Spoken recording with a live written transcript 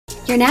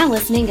You're now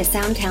listening to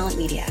Sound Talent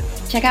Media.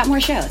 Check out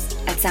more shows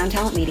at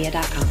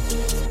soundtalentmedia.com.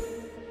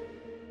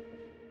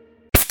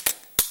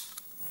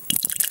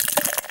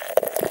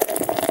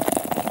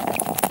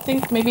 I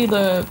think maybe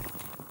the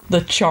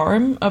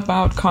charm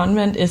about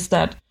Convent is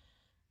that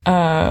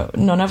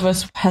none of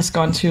us has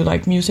gone to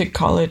like music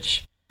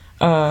college.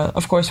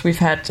 Of course, we've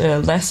had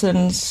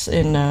lessons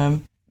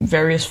in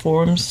various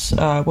forms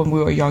when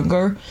we were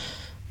younger,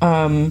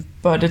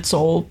 but it's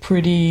all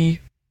pretty.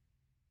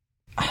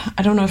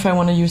 I don't know if I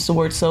want to use the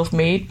word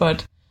self-made,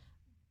 but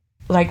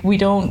like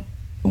when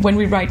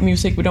we write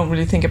music, we don't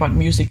really think about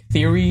music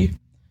theory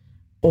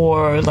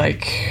or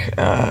like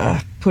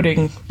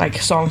putting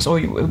like songs, or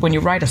when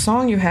you write a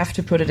song, you have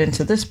to put it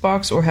into this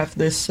box or have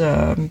this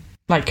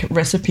like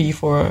recipe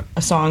for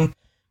a song.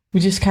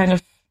 We just kind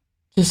of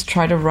just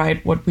try to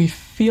write what we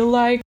feel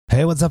like.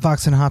 Hey, what's up,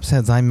 Vox and Hops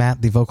heads? I'm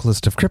Matt, the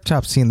vocalist of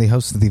Cryptopsy and the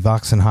host of the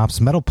Vox and Hops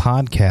Metal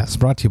Podcast,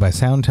 brought to you by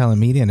Sound Talent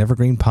Media and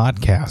Evergreen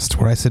Podcast,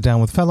 where I sit down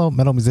with fellow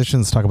metal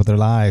musicians to talk about their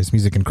lives,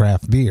 music, and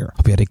craft beer.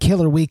 Hope you had a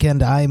killer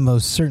weekend. I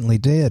most certainly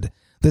did.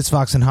 This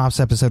Vox and Hops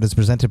episode is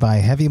presented by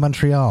Heavy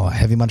Montreal.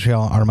 Heavy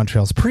Montreal are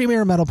Montreal's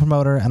premier metal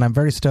promoter, and I'm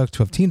very stoked to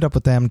have teamed up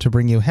with them to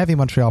bring you Heavy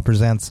Montreal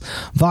Presents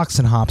Vox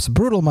and Hops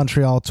Brutal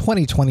Montreal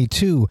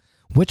 2022,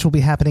 which will be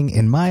happening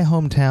in my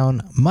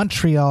hometown,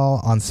 Montreal,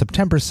 on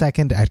September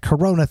 2nd at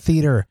Corona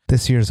Theatre.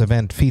 This year's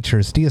event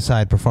features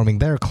Deicide performing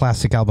their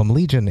classic album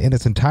Legion in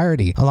its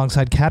entirety,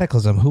 alongside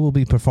Cataclysm, who will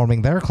be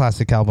performing their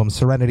classic album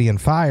Serenity and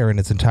Fire in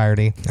its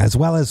entirety, as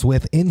well as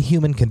with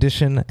Inhuman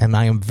Condition, and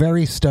I am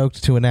very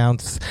stoked to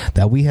announce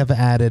that we have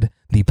added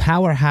the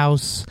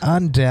powerhouse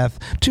Undeath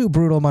to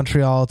Brutal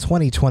Montreal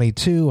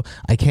 2022.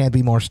 I can't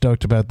be more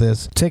stoked about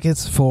this.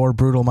 Tickets for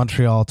Brutal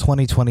Montreal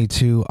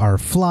 2022 are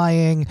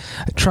flying.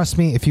 Trust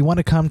me, if you want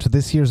to come to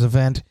this year's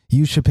event,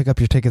 you should pick up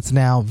your tickets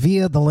now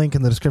via the link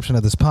in the description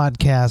of this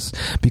podcast,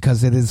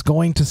 because it is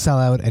going to sell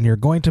out and you're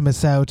going to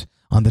miss out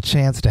on the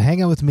chance to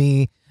hang out with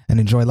me and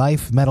enjoy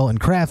life, metal,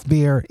 and craft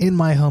beer in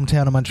my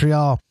hometown of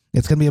Montreal.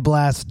 It's going to be a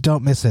blast.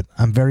 Don't miss it.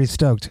 I'm very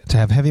stoked to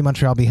have Heavy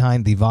Montreal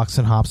behind the Vox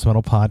and Hops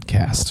Metal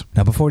Podcast.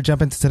 Now, before we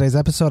jump into today's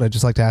episode, I'd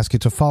just like to ask you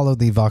to follow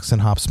the Vox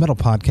and Hops Metal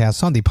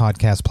Podcast on the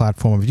podcast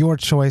platform of your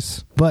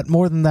choice. But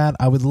more than that,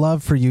 I would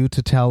love for you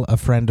to tell a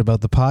friend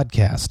about the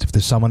podcast. If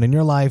there's someone in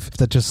your life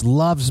that just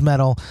loves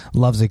metal,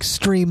 loves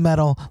extreme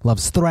metal,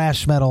 loves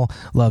thrash metal,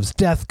 loves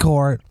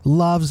deathcore,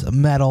 loves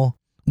metal,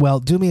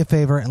 well, do me a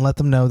favor and let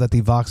them know that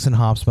the Vox and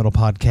Hops Metal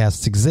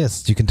Podcast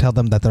exists. You can tell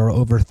them that there are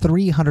over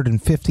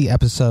 350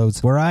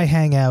 episodes where I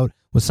hang out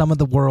with some of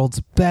the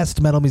world's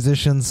best metal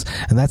musicians,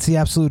 and that's the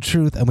absolute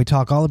truth, and we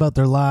talk all about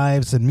their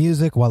lives and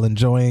music while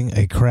enjoying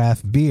a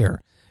craft beer.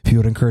 If you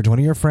would encourage one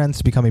of your friends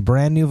to become a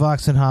brand new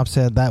Vox and Hops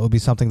head, that would be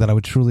something that I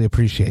would truly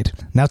appreciate.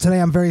 Now,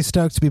 today I'm very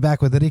stoked to be back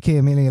with Enrique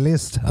Emilia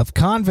List of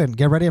Convent.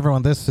 Get ready,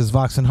 everyone. This is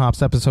Vox and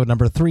Hops episode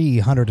number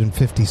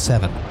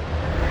 357.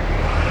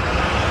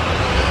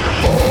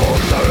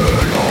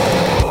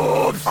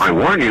 I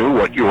warn you,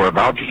 what you are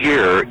about to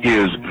hear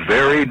is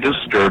very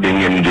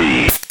disturbing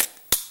indeed.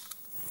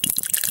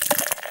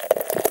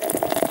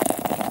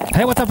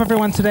 Hey, what's up,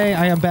 everyone? Today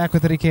I am back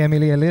with Enrique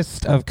Emilia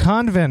List of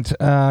Convent.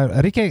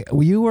 Enrique,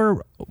 you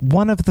were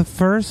one of the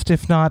first,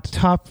 if not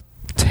top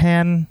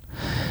 10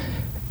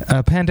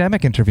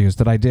 pandemic interviews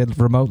that I did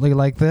remotely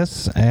like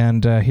this,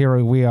 and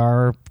here we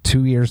are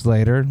 2 years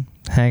later,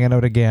 hanging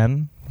out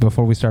again.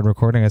 Before we started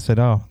recording, I said,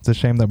 oh, it's a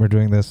shame that we're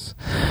doing this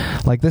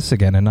like this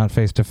again and not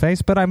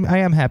face-to-face, but I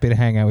am happy to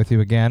hang out with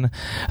you again.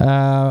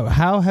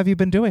 How have you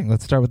been doing?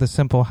 Let's start with this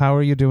simple. How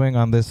are you doing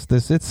on this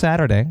it's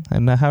Saturday,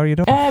 and how are you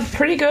doing?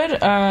 Pretty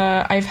good.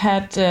 I've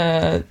had,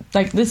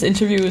 this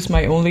interview is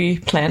my only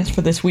plans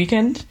for this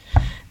weekend,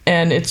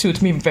 and it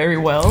suits me very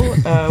well.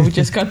 We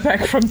just got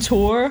back from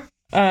tour,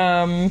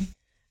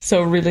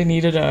 so really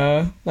needed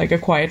a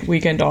quiet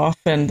weekend off,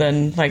 and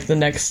then the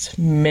next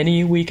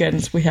many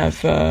weekends we have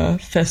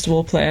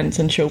festival plans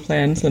and show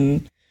plans,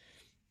 and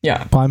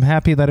yeah. Well, I'm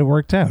happy that it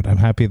worked out. I'm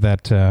happy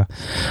that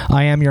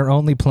I am your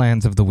only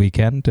plans of the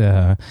weekend.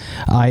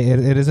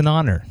 It is an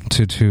honor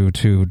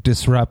to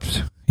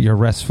disrupt your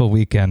restful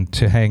weekend,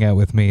 to hang out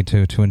with me,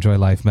 to enjoy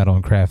life, metal,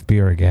 and craft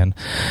beer again.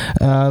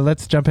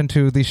 Let's jump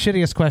into the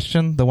shittiest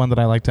question, the one that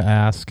I like to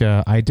ask.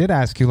 I did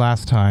ask you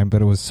last time,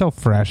 but it was so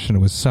fresh and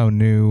it was so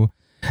new.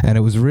 And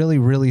it was really,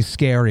 really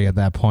scary at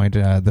that point.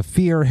 The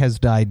fear has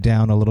died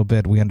down a little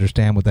bit. We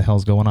understand what the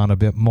hell's going on a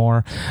bit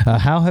more.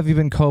 How have you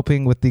been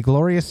coping with the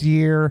glorious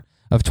year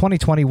of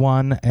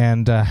 2021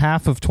 and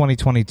half of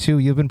 2022?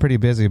 You've been pretty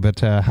busy, but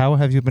how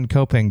have you been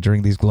coping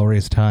during these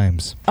glorious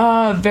times?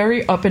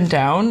 Very up and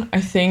down. I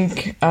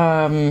think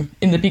in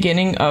the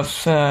beginning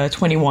of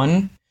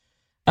 21,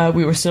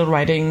 we were still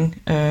writing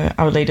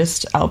our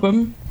latest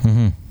album.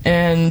 Mm-hmm.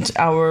 And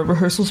our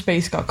rehearsal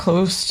space got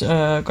closed,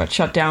 got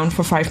shut down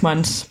for 5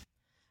 months.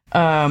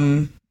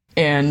 And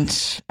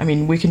I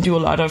mean, we can do a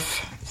lot of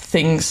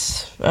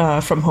things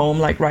from home,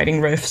 like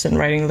writing riffs and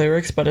writing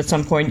lyrics, but at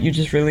some point you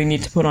just really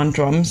need to put on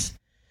drums.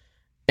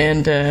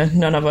 And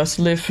none of us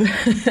live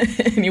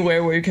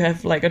anywhere where you can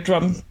have a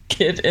drum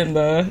kit in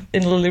the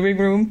living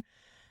room.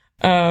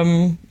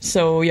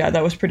 So yeah,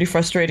 that was pretty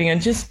frustrating,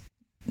 and just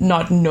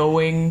not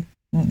knowing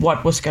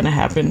what was going to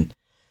happen.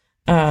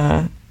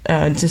 Not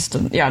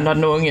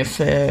knowing if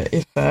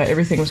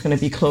everything was going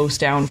to be closed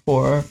down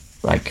for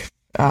like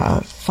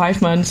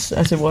 5 months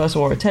as it was,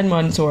 or 10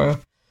 months, or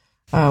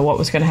what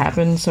was going to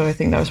happen. So I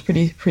think that was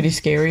pretty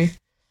scary.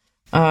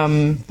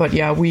 But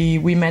yeah,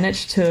 we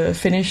managed to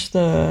finish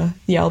the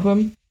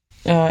album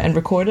and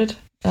record it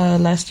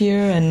last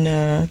year,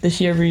 and this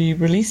year we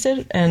released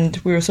it, and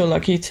we were so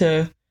lucky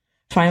to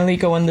finally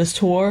go on this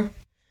tour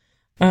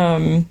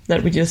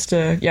that we just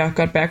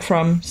got back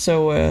from.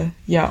 So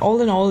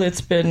all in all,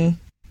 it's been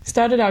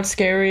started out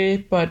scary,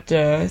 but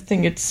I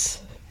think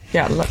it's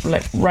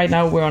like right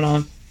now we're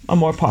on a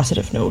more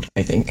positive note,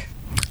 I think.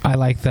 I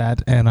like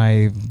that, and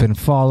I've been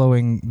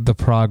following the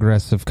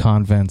progress of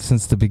Convent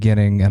since the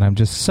beginning, and I'm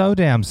just so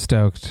damn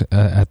stoked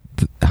at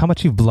how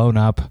much you've blown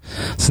up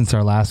since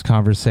our last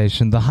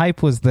conversation. The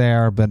hype was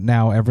there, but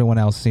now everyone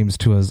else seems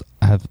to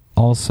have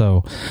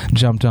also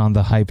jumped on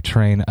the hype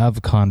train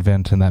of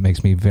Convent, and that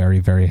makes me very,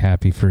 very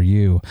happy for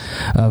you.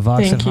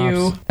 Vox Thank and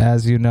you. Hops,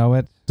 as you know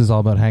it, is all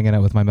about hanging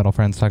out with my metal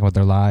friends, talking about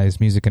their lives,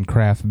 music, and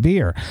craft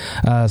beer.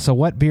 So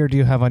what beer do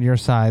you have on your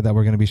side that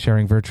we're going to be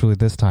sharing virtually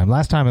this time?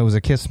 Last time it was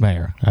a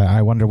Kissmayer.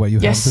 I wonder what you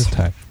have this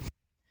time.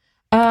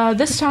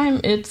 This time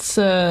it's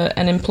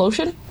an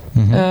Implosion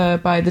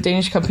by the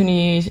Danish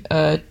company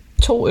To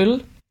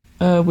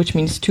Øl, which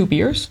means 2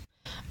 beers.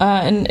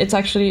 And it's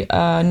actually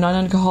a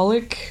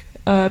non-alcoholic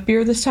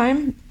beer this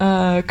time,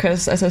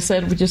 because as I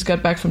said, we just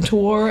got back from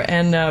tour,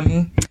 and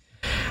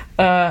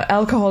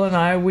alcohol and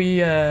I,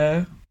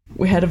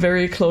 we had a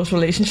very close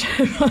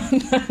relationship on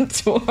that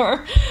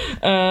tour.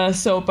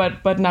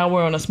 But now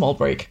we're on a small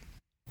break.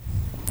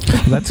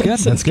 That's good.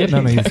 That's good. I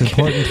mean, it's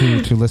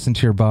important to listen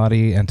to your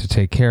body and to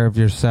take care of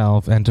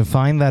yourself and to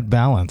find that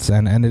balance.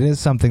 And it is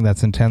something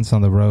that's intense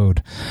on the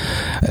road.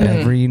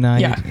 Every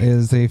night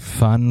is a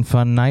fun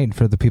night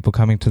for the people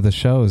coming to the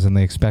shows, and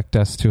they expect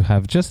us to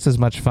have just as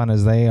much fun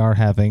as they are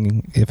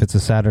having. If it's a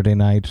Saturday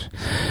night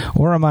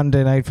or a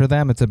Monday night, for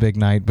them it's a big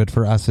night, but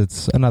for us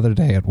it's another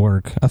day at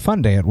work, a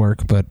fun day at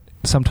work, but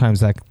sometimes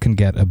that can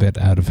get a bit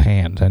out of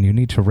hand, and you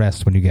need to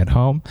rest when you get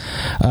home.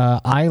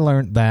 I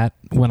learned that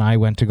when I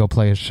went to go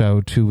play a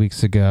show 2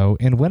 weeks ago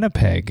in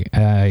Winnipeg.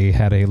 I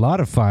had a lot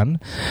of fun,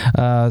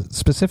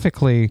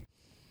 specifically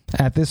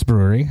at this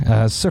brewery,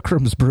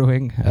 Sucrum's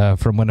Brewing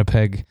from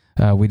Winnipeg.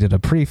 We did a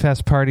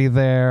pre-fest party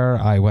there.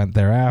 I went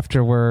there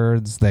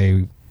afterwards.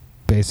 They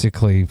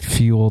basically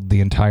fueled the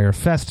entire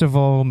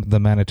festival. The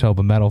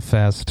Manitoba Metal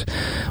Fest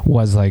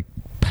was like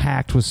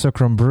packed with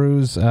Sucrum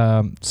brews.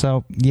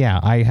 So yeah,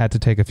 I had to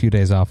take a few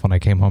days off when I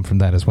came home from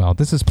that as well.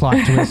 This is Plot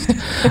Twist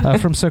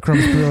from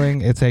Sucrum's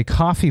Brewing. It's a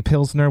coffee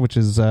pilsner, which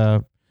is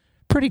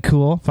pretty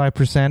cool,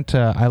 5%.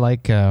 I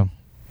like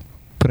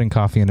putting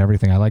coffee in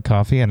everything. I like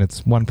coffee, and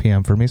it's 1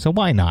 p.m. for me, so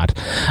why not?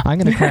 I'm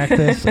going to crack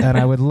this, and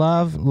I would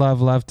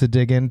love to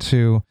dig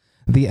into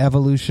the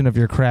evolution of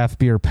your craft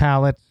beer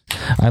palate.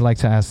 I like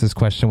to ask this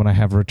question when I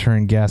have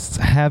return guests.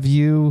 Have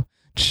you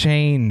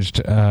changed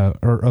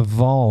or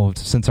evolved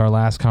since our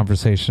last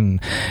conversation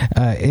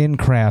in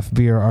craft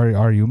beer?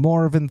 Are you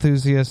more of an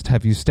enthusiast?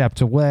 Have you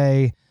stepped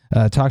away?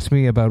 Talk to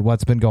me about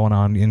what's been going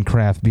on in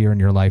craft beer in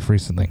your life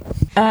recently.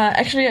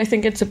 Actually, I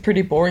think it's a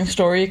pretty boring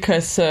story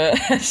because,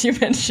 as you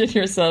mentioned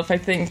yourself, I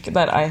think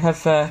that I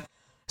have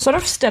sort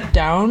of stepped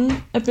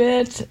down a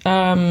bit.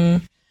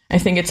 I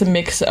think it's a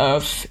mix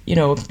of,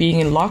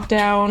 being in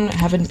lockdown,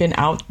 haven't been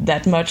out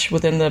that much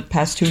within the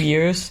past 2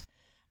 years.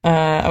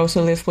 I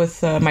also live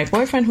with my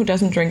boyfriend who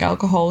doesn't drink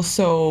alcohol,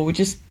 so we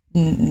just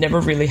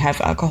never really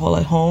have alcohol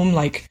at home.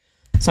 Like,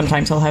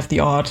 sometimes I'll have the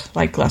odd,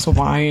 glass of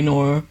wine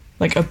or,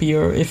 a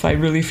beer if I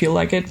really feel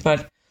like it.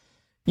 But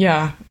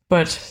yeah,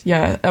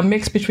 a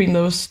mix between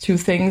those two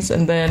things,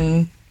 and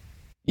then,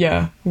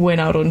 went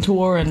out on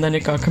tour, and then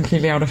it got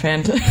completely out of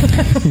hand.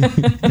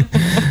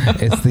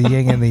 It's the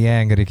yin and the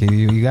yang, Ricky.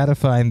 You got to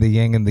find the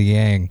yin and the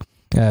yang.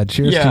 Cheers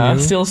to you. Yeah,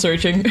 still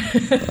searching.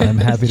 I'm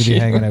happy to be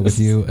hanging out with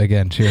you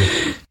again.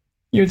 Cheers.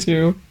 You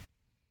too.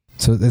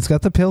 So it's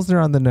got the Pilsner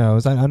on the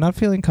nose. I'm not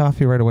feeling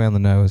coffee right away on the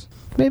nose.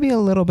 Maybe a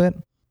little bit.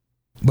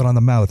 But on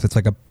the mouth, it's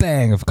like a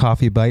bang of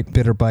coffee bite,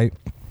 bitter bite.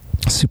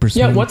 Super smooth.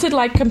 Yeah, what's it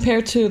like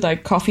compared to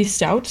coffee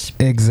stouts?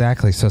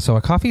 Exactly. So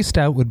a coffee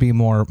stout would be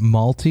more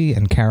malty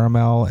and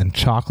caramel and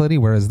chocolatey,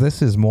 whereas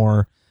this is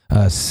more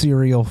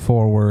cereal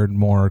forward,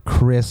 more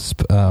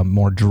crisp,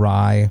 more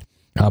dry,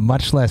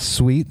 much less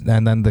sweet,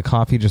 and then the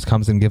coffee just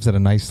comes and gives it a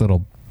nice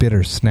little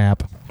bitter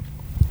snap.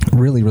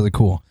 Really, really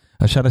cool.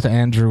 Shout out to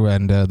Andrew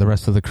and the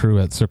rest of the crew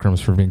at Sucrum's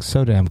for being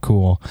so damn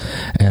cool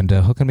and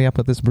hooking me up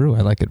with this brew.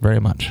 I like it very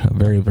much.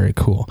 Very, very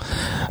cool.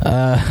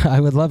 I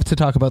would love to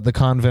talk about the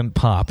Convent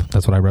Pop.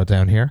 That's what I wrote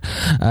down here.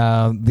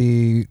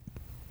 The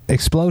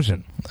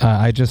Explosion.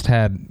 I just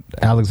had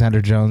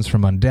Alexander Jones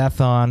from Undeath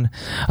on.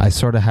 I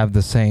sort of have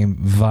the same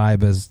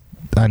vibe as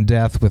on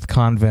Death with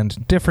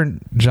Convent,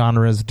 different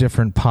genres,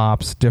 different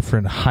pops,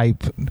 different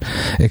hype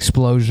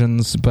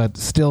explosions, but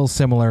still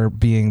similar,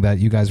 being that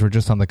you guys were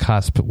just on the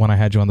cusp when I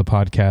had you on the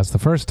podcast the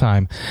first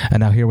time, and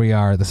now here we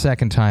are the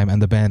second time,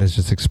 and the band has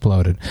just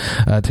exploded.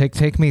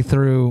 Take me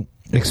through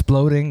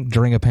exploding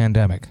during a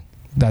pandemic.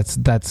 That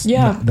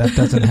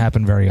doesn't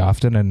happen very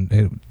often, and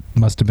it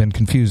must have been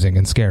confusing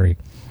and scary.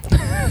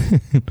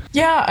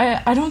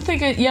 I don't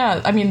think it.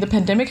 Yeah, I mean, the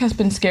pandemic has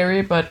been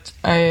scary, but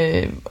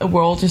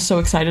we're all just so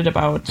excited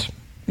about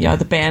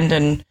the band,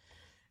 and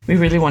we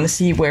really want to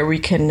see where we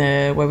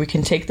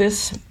can take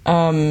this.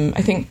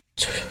 I think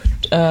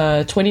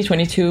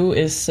 2022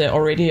 is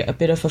already a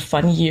bit of a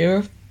fun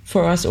year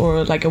for us,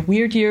 or like a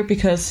weird year,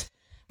 because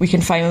we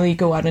can finally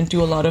go out and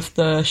do a lot of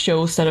the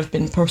shows that have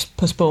been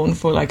postponed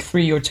for like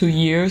 3 or 2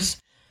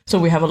 years. So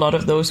we have a lot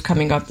of those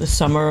coming up this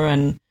summer,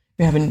 and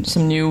we're having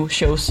some new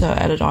shows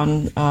added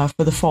on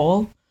for the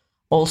fall.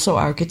 Also,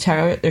 our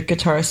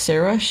guitarist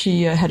Sarah,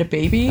 she had a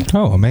baby.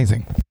 Oh,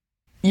 amazing!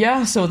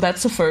 Yeah, so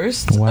that's a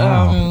first.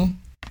 Wow.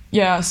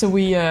 So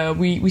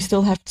we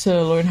still have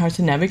to learn how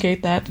to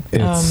navigate that.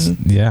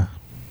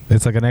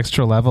 It's like an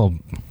extra level,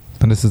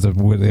 and this is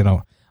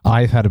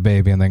I've had a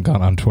baby and then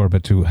gone on tour,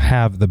 but to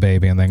have the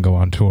baby and then go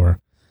on tour.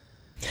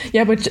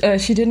 Yeah,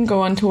 but she didn't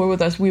go on tour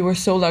with us. We were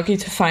so lucky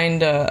to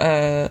find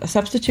a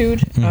substitute.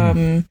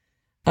 Mm-hmm.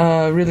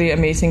 A really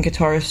amazing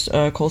guitarist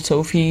called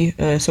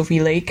Sophie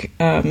Lake,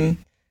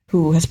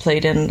 who has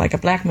played in like a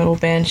black metal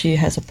band. She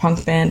has a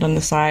punk band on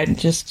the side.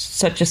 Just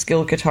such a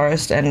skilled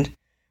guitarist, and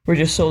we're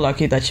just so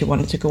lucky that she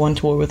wanted to go on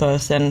tour with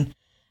us, and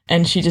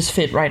she just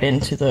fit right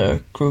into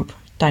the group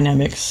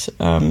dynamics.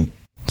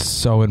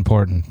 So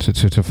important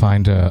to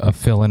find a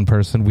fill-in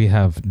person. We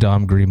have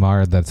Dom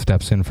Grimard that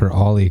steps in for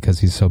Ollie because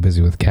he's so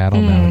busy with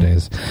cattle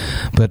nowadays.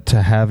 But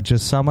to have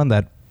just someone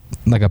that,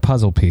 like a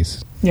puzzle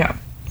piece. Yeah.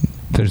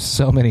 There's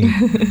so many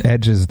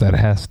edges that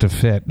has to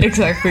fit.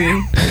 Exactly.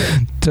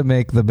 To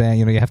make the band,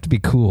 you have to be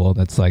cool.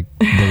 That's like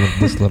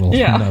this little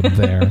nub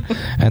there.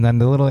 And then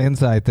the little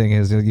inside thing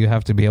is you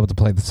have to be able to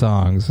play the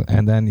songs.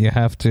 And then you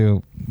have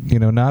to,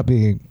 not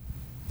be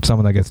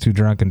someone that gets too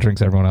drunk and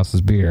drinks everyone else's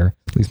beer,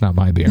 at least not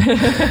my beer.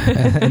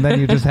 And then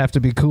you just have to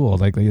be cool.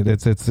 Like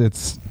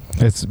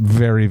it's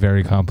very,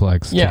 very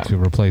complex to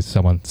replace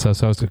someone. So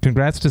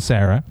congrats to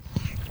Sarah.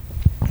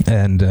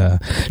 And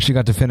she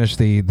got to finish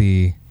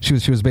she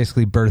was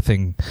basically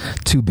birthing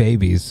 2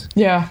 babies.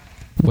 Yeah.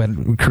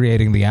 When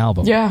creating the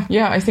album. Yeah.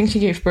 I think she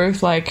gave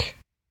birth like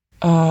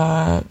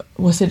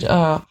was it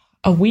a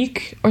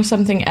week or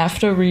something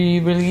after we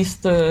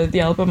released the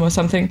album or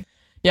something.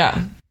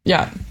 Yeah.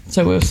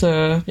 So it was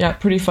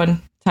pretty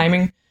fun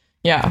timing.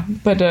 Yeah,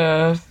 but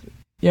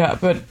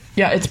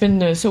it's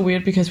been so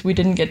weird because we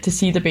didn't get to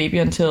see the baby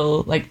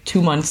until like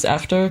 2 months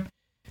after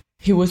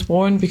he was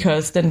born,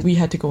 because then we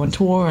had to go on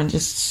tour and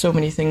just so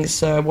many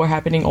things were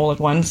happening all at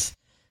once.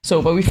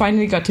 So, but we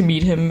finally got to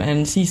meet him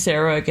and see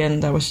Sarah again.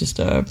 That was just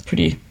a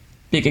pretty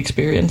big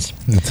experience.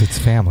 It's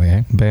family,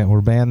 eh?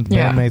 We're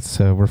bandmates,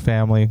 so we're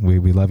family.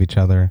 We love each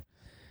other.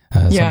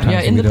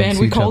 In the band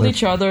we call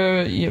each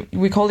other.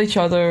 We call each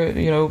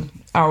other,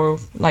 our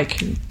like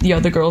the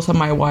other girls are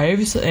my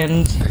wives,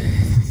 and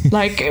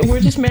like we're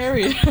just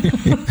married.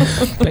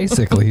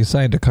 Basically, you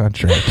signed a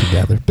contract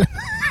together.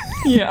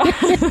 Yeah.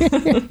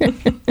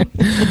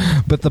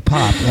 But the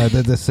pop,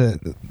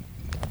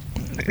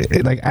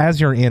 like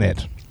as you're in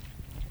it,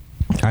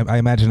 I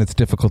imagine it's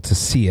difficult to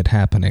see it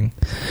happening.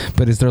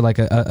 But is there like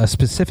a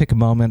specific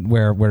moment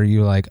where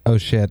you like, oh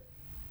shit,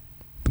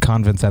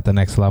 Convent's at the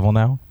next level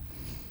now?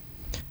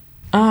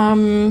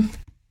 I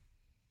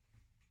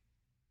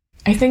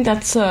think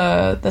that's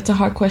a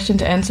hard question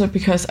to answer,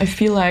 because I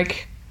feel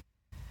like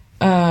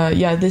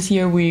this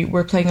year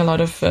we're playing a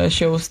lot of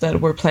shows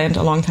that were planned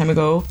a long time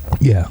ago.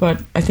 Yeah.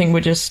 But I think we're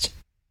just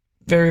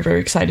very, very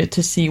excited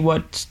to see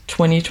what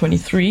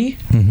 2023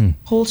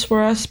 holds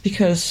for us,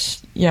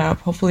 because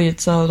hopefully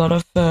it's a lot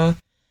of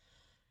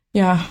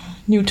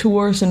new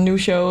tours and new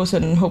shows,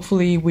 and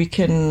hopefully we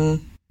can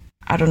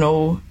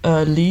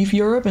leave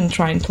Europe and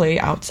try and play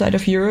outside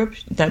of Europe.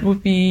 That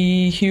would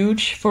be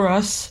huge for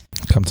us.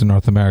 Come to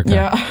North America.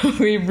 Yeah,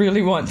 we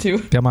really want to.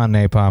 Come on,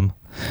 Napalm.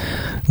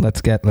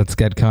 Let's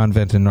get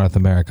Convent in North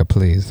America,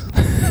 please.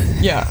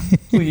 Yeah,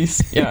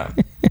 please. Yeah.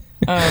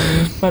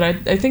 But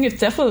I think it's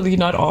definitely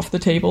not off the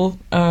table.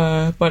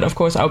 But of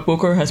course, our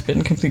booker has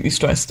been completely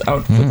stressed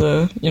out for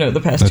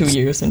the past 2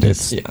 years, and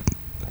just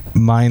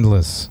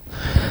mindless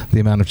the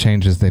amount of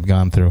changes they've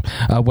gone through.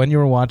 When you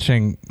were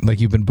watching, like,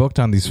 you've been booked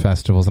on these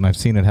festivals, and I've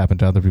seen it happen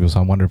to other people,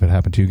 so I wonder if it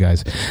happened to you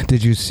guys.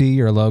 Did you see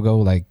your logo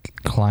like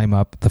climb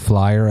up the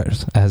flyer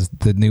as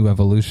the new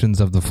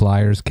evolutions of the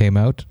flyers came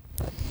out?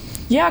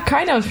 Yeah,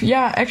 kind of.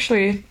 Yeah,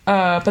 actually.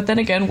 But then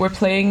again, we're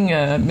playing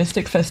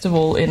Mystic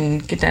Festival in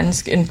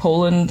Gdansk in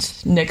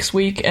Poland next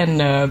week, and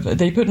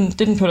they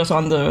didn't put us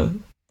on the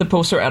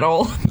poster at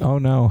all. Oh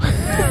no.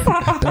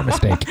 Dumb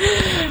mistake.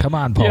 Come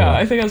on, Poland. Yeah,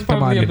 I think that's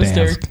probably a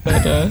mistake.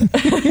 But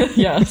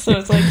so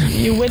it's like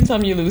you win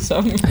some, you lose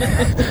some.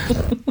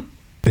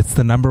 It's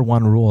the number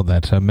one rule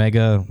that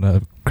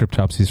mega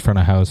Cryptopsy's front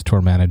of house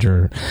tour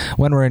manager.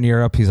 When we're in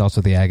Europe, he's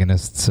also the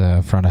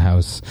Agonists front of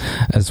house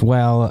as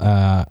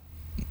well.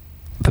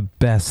 The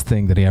best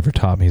thing that he ever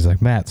taught me, he's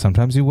like, Matt,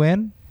 sometimes you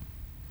win,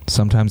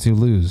 sometimes you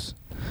lose,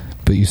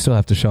 but you still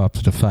have to show up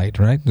to the fight,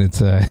 right?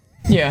 It's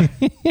yeah.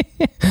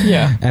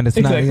 And it's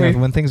exactly.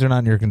 not, when things are not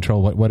in your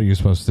control, what are you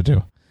supposed to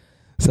do?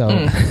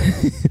 So,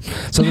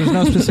 so there's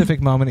no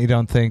specific moment you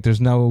don't think. There's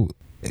no,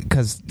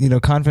 because,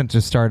 Convent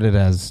just started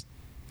as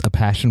a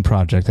passion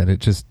project and it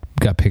just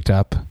got picked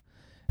up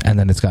and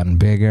then it's gotten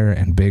bigger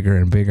and bigger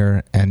and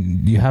bigger.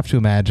 And you have to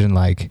imagine,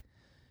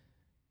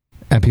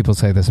 and people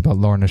say this about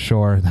Lorna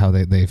Shore, how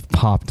they've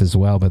popped as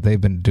well, but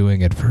they've been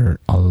doing it for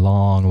a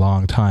long,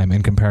 long time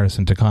in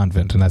comparison to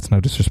Convent. And that's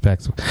no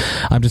disrespect.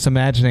 I'm just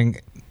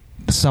imagining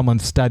someone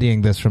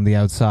studying this from the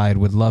outside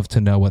would love to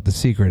know what the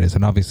secret is.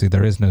 And obviously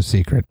there is no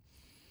secret.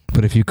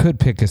 But if you could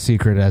pick a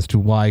secret as to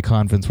why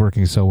Convent's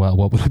working so well,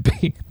 what would it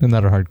be?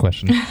 Another hard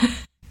question.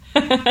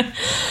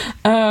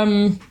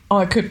 It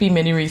could be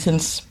many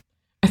reasons.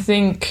 I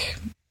think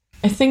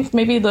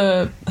maybe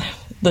the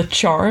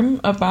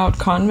charm about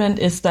Convent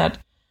is that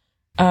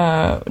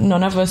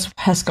none of us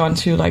has gone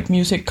to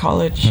music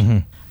college.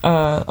 Mm-hmm.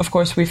 Of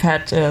course, we've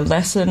had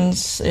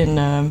lessons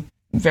in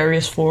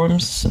various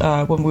forms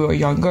when we were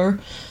younger,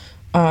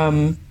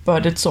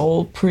 but it's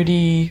all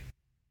pretty.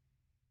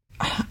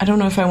 I don't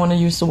know if I want to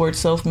use the word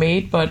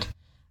self-made, but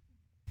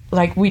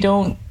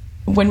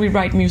when we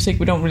write music,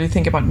 we don't really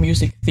think about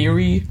music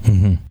theory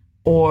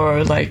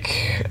or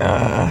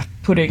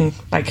putting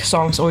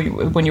songs, or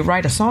when you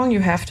write a song, you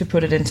have to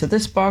put it into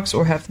this box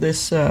or have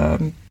this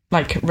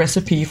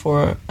recipe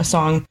for a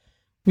song.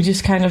 We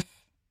just kind of,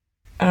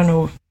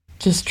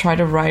 just try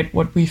to write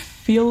what we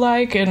feel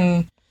like.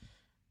 And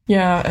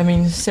yeah, I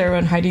mean, Sarah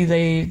and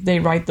Heidi, they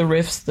write the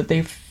riffs that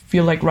they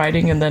feel like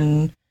writing, and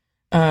then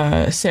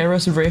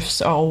Sarah's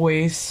riffs are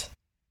always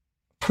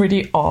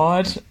pretty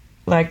odd.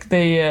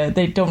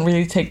 They don't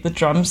really take the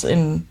drums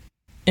into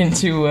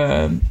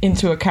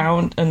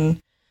account,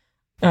 and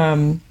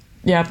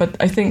but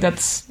I think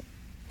that's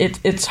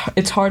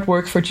it's hard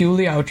work for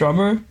Julie, our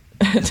drummer,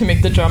 to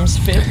make the drums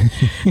fit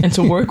and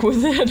to work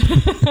with it.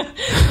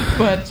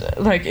 But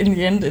in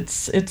the end,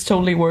 it's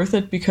totally worth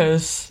it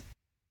because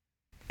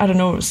I don't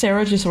know,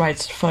 Sarah just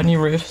writes funny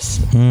riffs.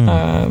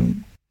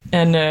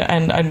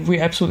 And we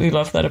absolutely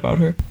love that about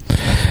her.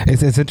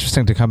 It's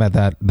interesting to come at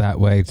that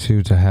way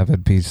too, to have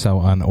it be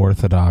so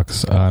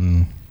unorthodox,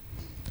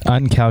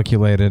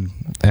 uncalculated,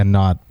 and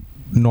not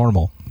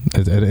normal.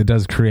 It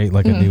does create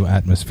a new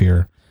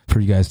atmosphere for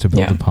you guys to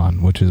build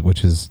upon, which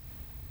is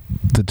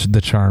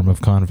the charm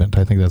of Convent.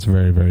 I think that's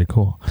very, very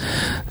cool.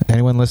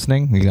 Anyone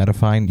listening, you got to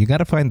find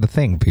the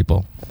thing,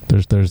 people.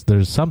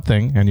 There's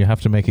something, and you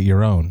have to make it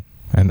your own,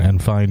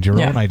 and find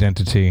your own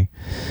identity,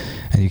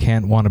 and you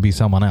can't want to be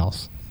someone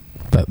else.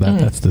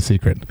 That's the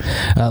secret.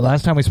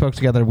 Last time we spoke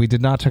together, we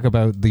did not talk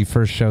about the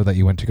first show that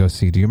you went to go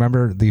see. Do you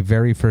remember the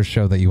very first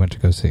show that you went to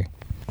go see?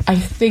 I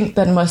think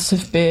that must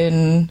have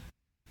been,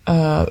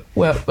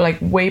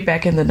 way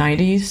back in the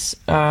 90s.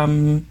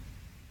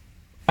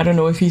 I don't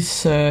know if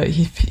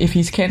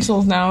he's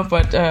canceled now,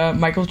 but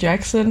Michael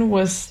Jackson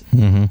was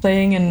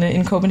playing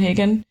in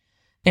Copenhagen,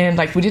 and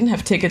we didn't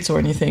have tickets or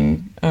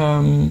anything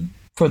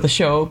for the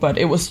show, but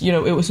it was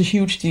a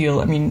huge deal.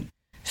 I mean,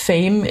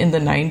 Fame in the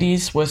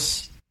 90s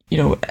was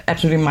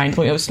absolutely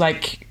mindful. It was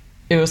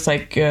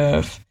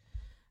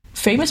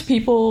famous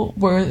people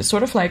were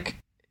sort of like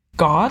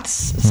gods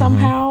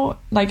somehow.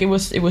 It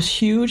was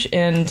huge.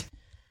 And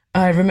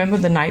I remember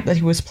the night that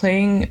he was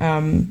playing,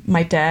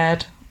 my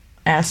dad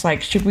asked,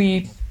 should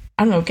we,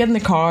 get in the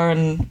car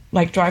and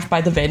drive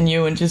by the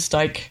venue and just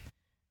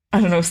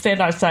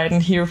stand outside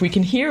and hear if we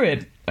can hear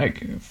it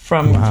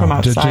from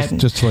outside.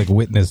 Just to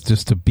witness,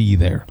 just to be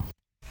there.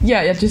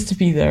 Yeah, just to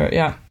be there.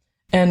 Yeah.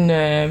 And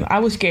I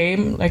was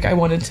game, I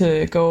wanted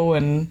to go,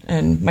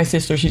 and my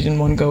sister, she didn't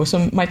want to go.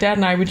 So my dad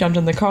and I, we jumped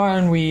in the car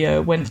and we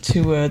went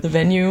to the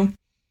venue. And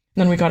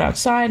then we got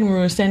outside and we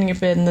were standing a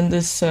bit, and then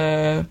this,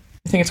 I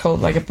think it's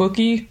called a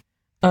bookie,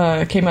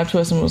 came up to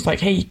us and was like,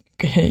 hey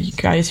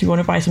guys, you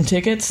want to buy some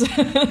tickets?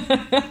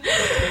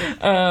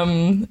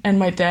 And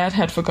my dad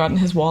had forgotten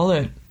his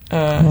wallet. He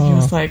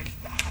was like,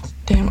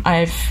 damn,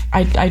 I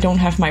don't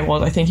have my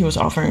wallet. I think he was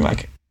offering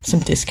some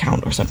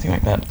discount or something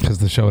like that. Because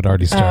the show had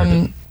already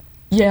started.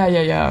 Yeah.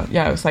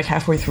 It was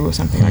halfway through or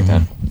something like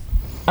that.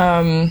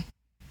 And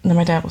then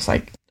my dad was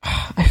like,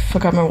 oh, I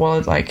forgot my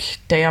wallet.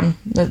 Damn,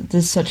 this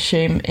is such a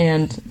shame.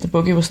 And the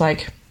bookie was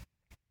like,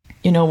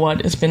 you know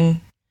what? It's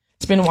been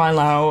a while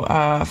now.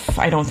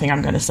 I don't think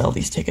I'm going to sell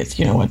these tickets.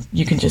 You know what?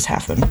 You can just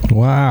have them.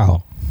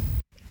 Wow.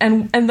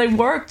 And they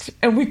worked,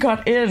 and we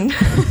got in.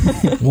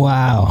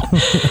 Wow.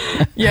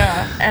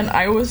 Yeah, and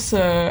I was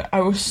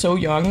so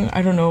young.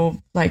 I don't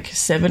know,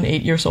 7,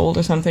 8 years old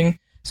or something.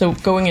 So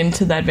going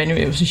into that venue,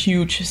 it was a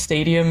huge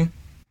stadium,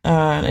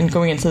 and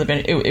going into the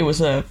venue, it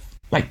was a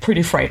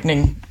pretty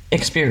frightening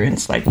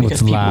experience,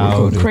 because people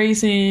were going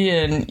crazy,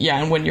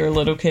 and when you're a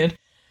little kid.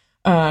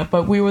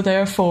 But we were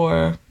there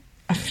for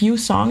a few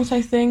songs,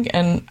 I think,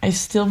 and I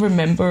still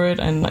remember it,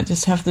 and I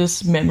just have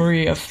this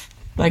memory of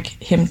like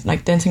him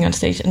like dancing on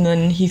stage, and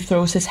then he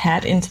throws his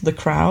hat into the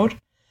crowd,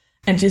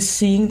 and just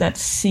seeing that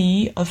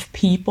sea of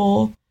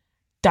people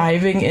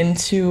diving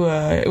into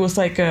it was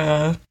like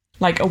a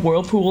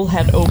whirlpool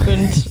had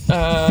opened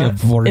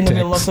in the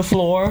middle of the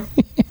floor.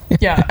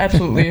 Yeah,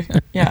 absolutely.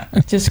 Yeah,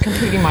 just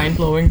completely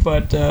mind-blowing,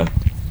 but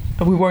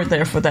we weren't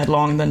there for that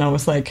long. Then I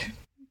was like,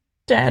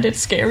 Dad, it's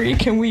scary.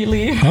 Can we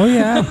leave? Oh,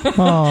 yeah.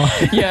 Oh.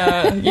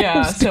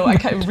 Yeah. So I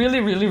really,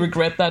 really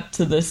regret that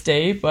to this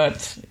day,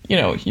 but,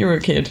 you're a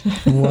kid.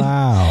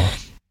 Wow.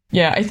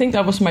 Yeah, I think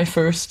that was my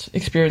first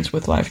experience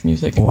with live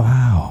music.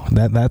 Wow.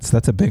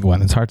 That's a big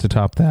one. It's hard to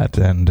top that,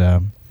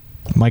 and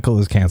Michael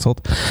is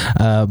canceled,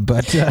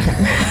 but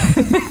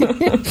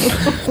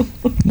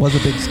was a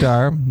big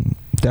star.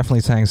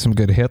 Definitely sang some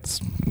good hits.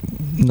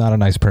 Not a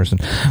nice person,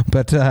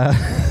 but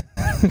I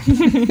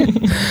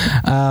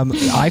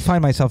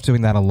find myself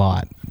doing that a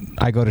lot.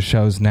 I go to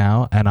shows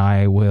now, and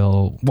I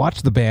will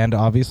watch the band,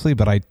 obviously,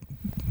 but I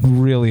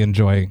really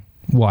enjoy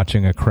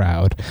watching a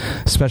crowd,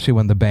 especially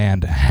when the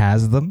band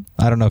has them.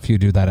 I don't know if you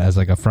do that as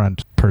like a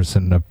front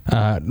person,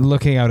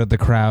 looking out at the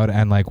crowd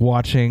and like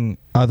watching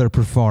other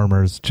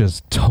performers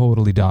just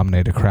totally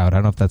dominate a crowd. I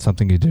don't know if that's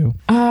something you do.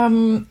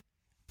 I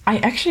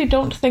actually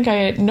don't think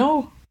I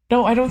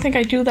don't think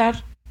I do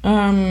that.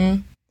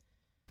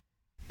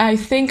 I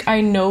think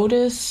I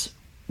notice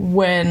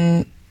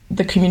when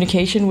the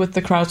communication with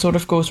the crowd sort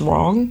of goes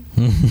wrong.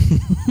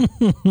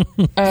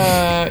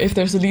 If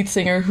there's a lead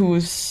singer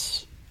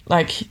who's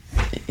like,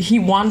 he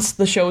wants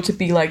the show to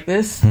be like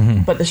this,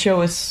 but the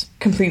show is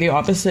completely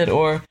opposite,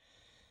 or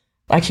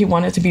like he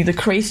wanted to be the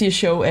craziest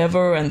show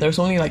ever, and there's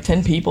only like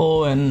 10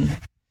 people, and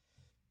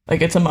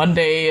like it's a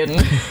Monday, and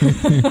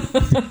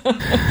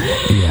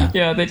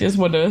yeah, they just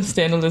want to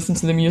stand and listen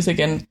to the music.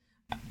 And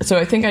so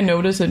I think I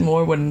notice it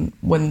more when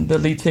the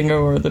lead singer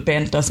or the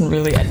band doesn't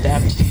really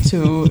adapt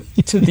to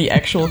the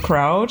actual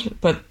crowd,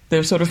 but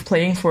they're sort of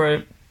playing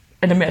for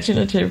an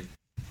imaginative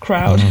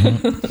crowd.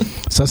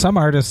 So some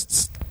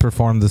artists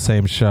perform the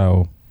same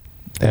show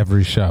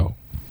every show,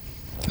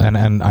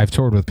 and I've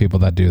toured with people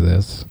that do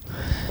this.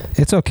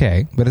 It's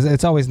okay, but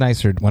it's always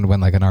nicer when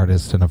like an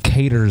artist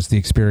caters the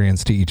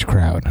experience to each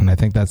crowd, and I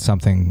think that's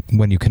something,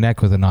 when you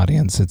connect with an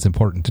audience, it's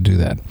important to do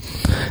that.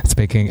 It's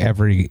making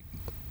every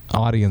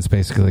audience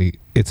basically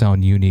its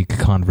own unique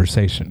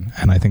conversation,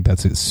 and I think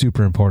that's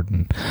super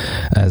important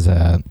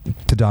to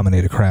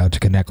dominate a crowd, to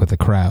connect with a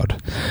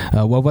crowd.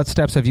 Well, what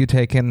steps have you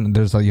taken?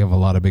 You have a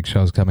lot of big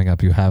shows coming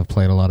up. You have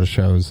played a lot of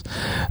shows.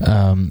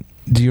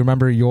 Do you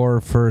remember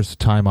your first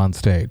time on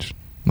stage?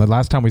 The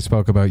last time we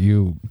spoke about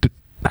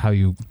how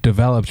you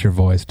developed your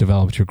voice,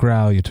 developed your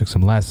growl, you took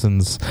some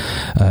lessons,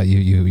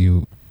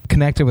 you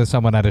connected with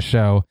someone at a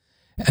show,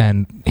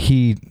 and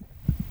he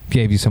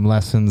gave you some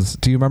lessons.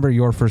 Do you remember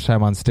your first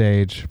time on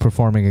stage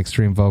performing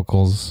extreme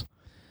vocals,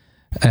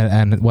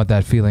 and what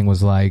that feeling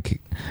was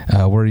like?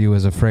 Were you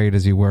as afraid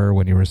as you were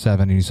when you were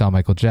 7 and you saw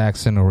Michael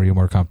Jackson, or were you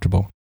more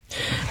comfortable?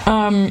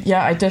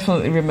 Yeah, I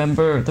definitely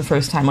remember the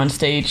first time on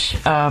stage,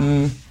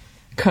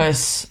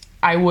 because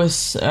I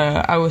was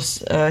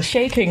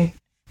shaking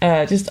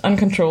just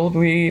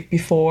uncontrollably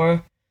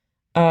before.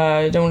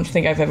 I don't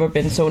think I've ever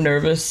been so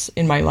nervous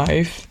in my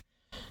life.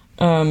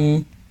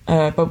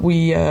 But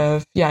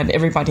and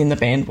everybody in the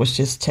band was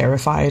just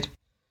terrified.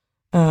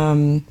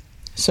 But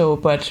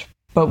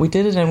we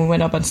did it, and we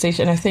went up on stage,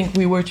 and I think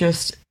we were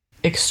just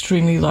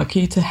extremely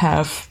lucky to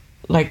have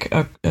like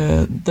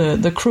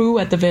the crew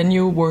at the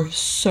venue were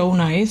so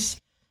nice.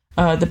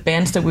 The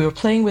bands that we were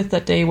playing with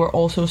that day were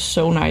also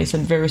so nice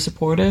and very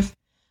supportive.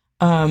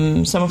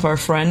 Some of our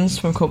friends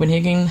from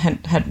Copenhagen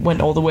had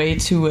went all the way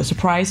to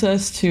surprise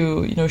us,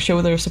 to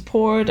show their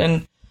support,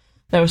 and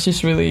that was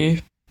just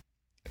really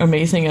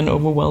amazing and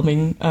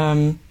overwhelming.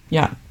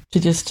 To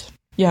just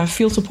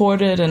feel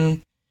supported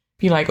and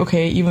be like,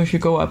 okay, even if you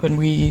go up and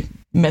we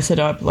mess it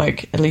up,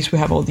 like at least we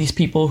have all these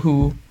people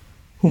who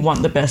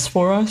want the best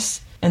for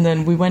us. And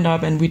then we went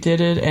up and we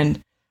did it, and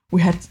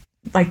we had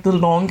like the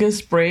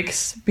longest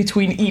breaks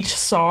between each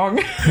song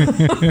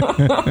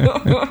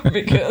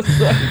because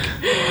like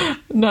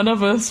none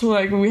of us,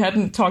 like, we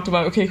hadn't talked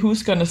about, okay,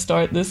 who's gonna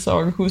start this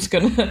song, who's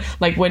gonna,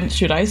 like, when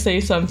should I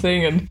say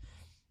something. And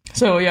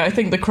so I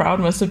think the crowd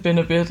must have been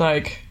a bit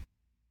like,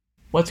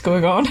 what's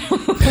going on?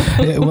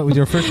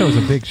 Your first show was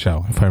a big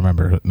show, if I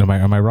remember.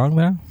 Am I wrong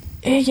there?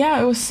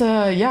 Yeah, it was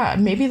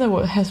maybe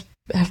there have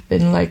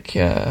been like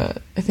I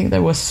think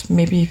there was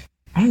maybe,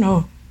 I don't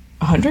know,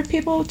 100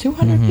 people,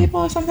 200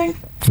 people or something.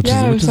 Which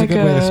is like a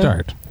good way to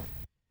start.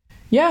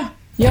 Yeah,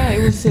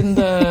 it was in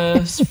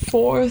the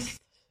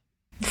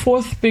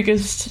fourth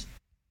biggest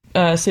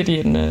city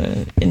in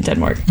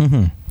Denmark.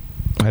 Mm-hmm.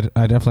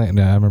 I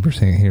definitely, I remember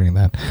hearing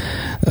that.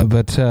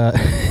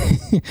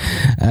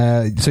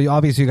 So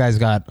obviously you guys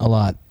got a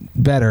lot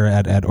better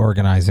at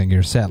organizing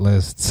your set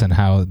lists and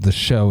how the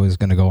show is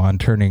going to go on,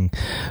 turning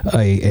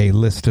a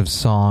list of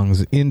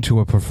songs into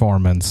a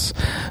performance.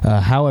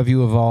 How have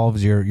you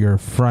evolved your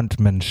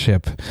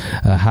frontmanship?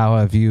 How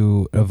have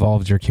you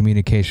evolved your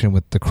communication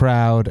with the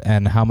crowd?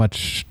 And how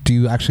much do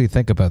you actually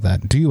think about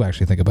that? Do you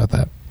actually think about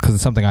that? Because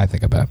it's something I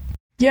think about.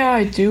 Yeah,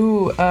 I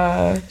do.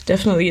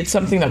 Definitely, it's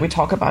something that we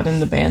talk about in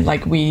the band.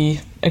 Like,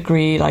 we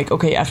agree, like,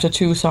 okay, after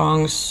 2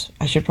 songs,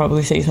 I should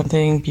probably say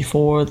something.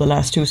 Before the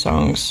last 2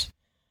 songs,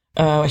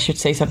 I should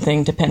say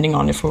something, depending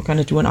on if we're going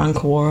to do an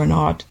encore or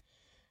not.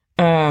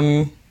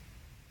 And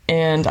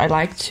I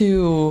like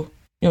to,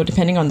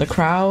 depending on the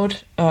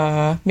crowd,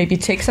 maybe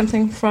take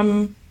something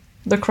from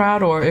the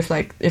crowd, or if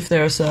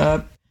there's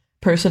a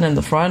person in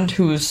the front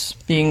who's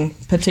being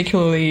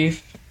particularly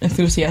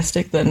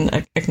enthusiastic,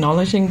 then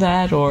acknowledging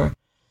that. Or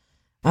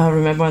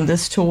remember on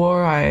this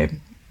tour, I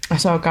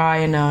saw a guy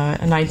in a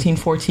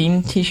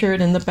 1914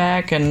 t-shirt in the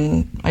back,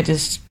 and I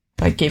just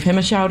gave him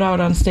a shout out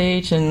on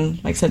stage and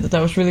said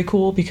that was really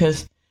cool,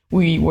 because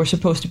we were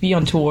supposed to be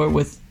on tour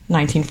with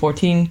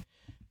 1914,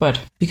 but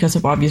because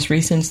of obvious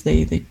reasons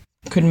they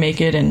couldn't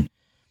make it. And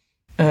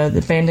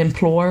the band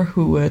Implore,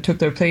 who took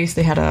their place,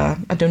 they had a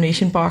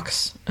donation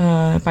box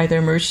by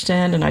their merch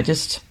stand, and I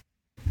just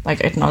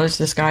acknowledged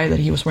this guy that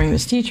he was wearing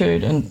this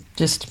t-shirt and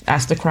just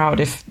asked the crowd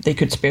if they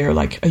could spare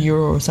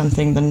 €1 or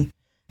something. Then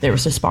there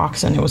was this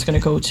box, and it was going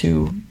to go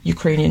to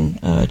Ukrainian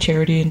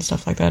charity and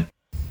stuff like that.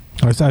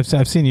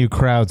 I've seen you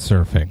crowd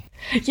surfing.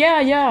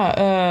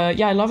 Yeah.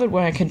 I love it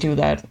when I can do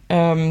that.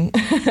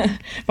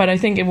 But I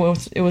think it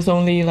was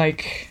only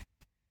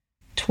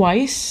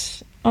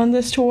twice on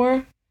this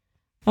tour.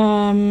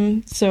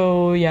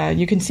 So yeah,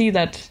 you can see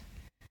that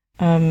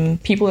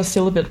people are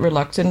still a bit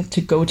reluctant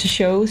to go to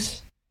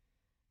shows.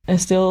 And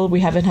still,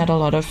 we haven't had a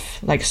lot of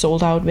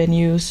sold out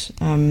venues.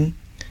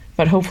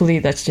 But hopefully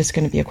that's just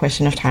going to be a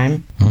question of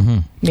time. Mm-hmm,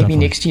 maybe definitely.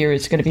 Next year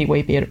it's going to be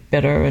way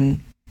better,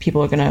 and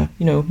people are going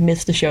to,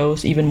 miss the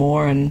shows even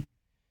more. And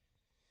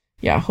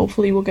yeah,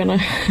 hopefully we're going to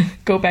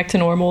go back to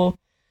normal.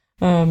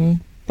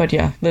 But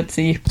yeah, let's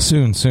see.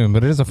 Soon.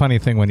 But it is a funny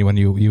thing when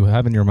you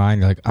have in your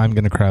mind, you're like, I'm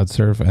going to crowd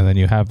surf, and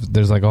then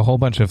there's a whole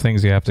bunch of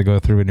things you have to go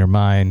through in your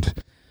mind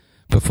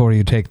before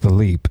you take the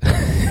leap.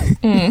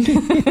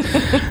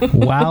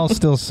 While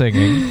still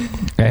singing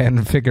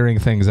and figuring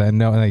things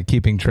out,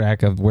 keeping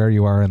track of where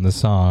you are in the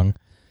song.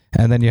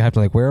 And then you have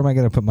to where am I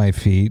going to put my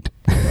feet?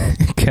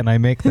 Can I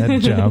make that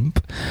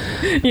jump?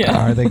 Yeah.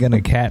 Are they going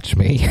to catch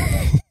me?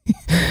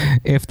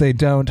 If they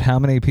don't, how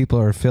many people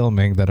are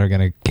filming that are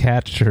going to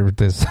capture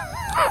this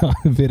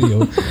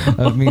video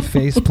of me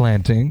face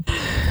planting?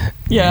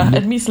 Yeah,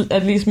 at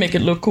least make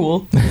it look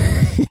cool.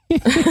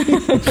 But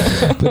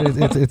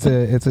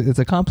it's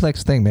a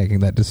complex thing, making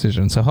that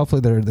decision. So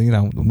hopefully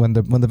when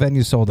the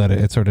venue's sold out,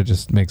 it sort of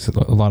just makes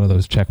a lot of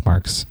those check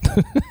marks.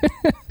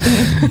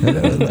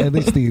 At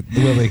least the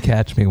will they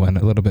catch me one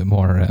a little bit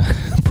more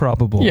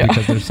probable, yeah.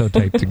 Because they're so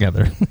tight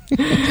together.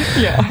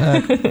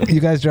 Yeah. You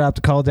guys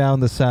dropped Call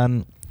Down the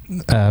Sun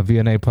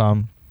via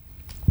Napalm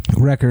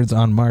Records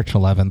on March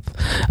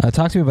 11th.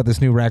 Talk to me about this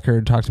new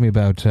record. Talk to me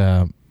about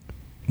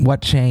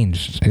what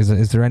changed.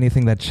 Is there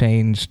anything that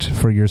changed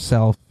for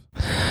yourself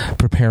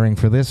preparing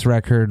for this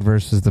record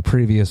versus the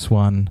previous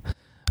one?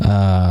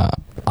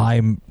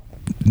 I'm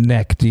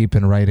neck deep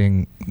in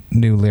writing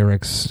new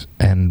lyrics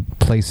and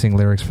placing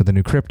lyrics for the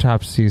new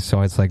Cryptopsy,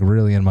 so it's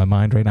really in my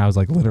mind right now. I was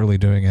literally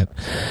doing it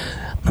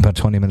about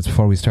 20 minutes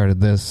before we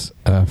started this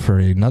for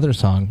another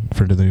song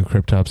for the new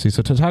Cryptopsy.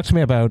 So to talk to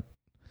me about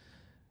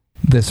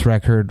this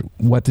record,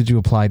 what did you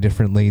apply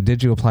differently?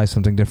 Did you apply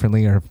something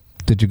differently, or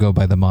did you go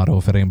by the motto,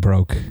 if it ain't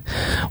broke,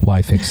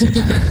 why fix it?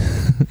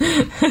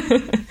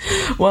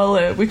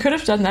 Well, we could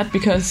have done that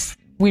because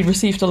we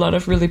received a lot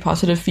of really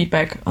positive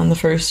feedback on the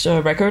first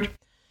record.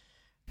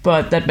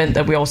 But that meant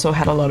that we also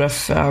had a lot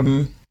of,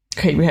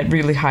 we had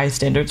really high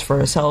standards for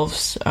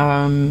ourselves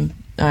and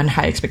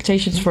high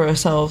expectations for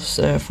ourselves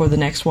for the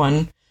next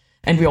one.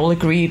 And we all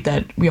agreed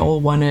that we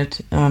all wanted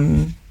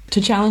to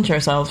challenge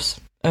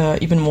ourselves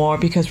even more,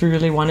 because we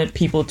really wanted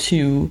people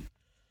to,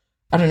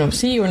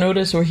 see or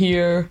notice or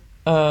hear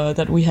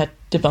that we had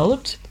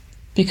developed,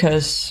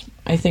 because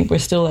I think we're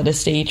still at a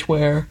stage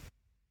where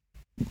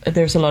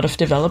there's a lot of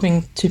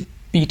developing to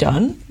be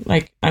done.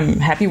 I'm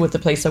happy with the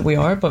place that we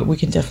are, but we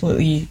can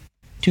definitely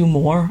do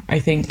more, I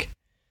think,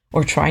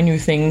 or try new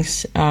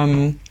things.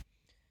 And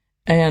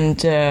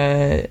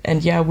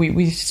yeah,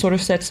 we sort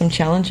of set some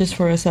challenges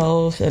for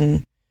ourselves,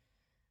 and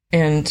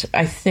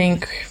I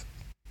think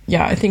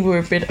we're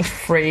a bit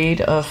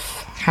afraid of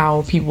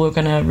how people are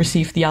going to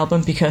receive the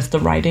album, because the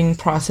writing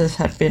process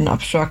had been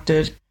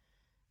obstructed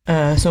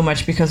so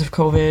much because of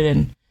COVID.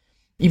 And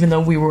even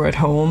though we were at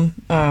home,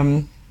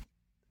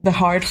 the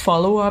hard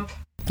follow-up,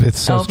 it's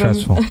so album.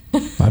 stressful.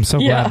 I'm so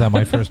glad that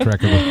my first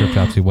record with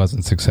Cryptopsy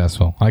wasn't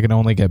successful. I can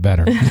only get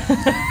better.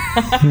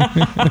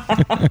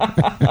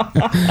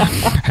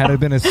 Had it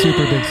been a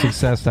super big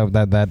success,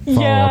 that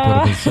follow-up would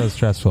have been so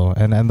stressful.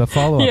 And the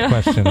follow-up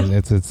question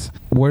is, it's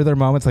were there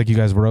moments you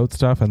guys wrote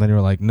stuff and then you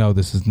were like, no,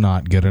 this is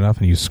not good enough,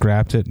 and you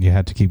scrapped it and you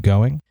had to keep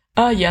going?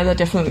 Yeah, that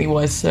definitely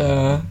was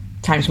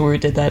times where we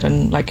did that,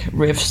 and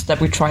riffs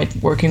that we tried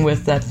working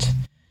with that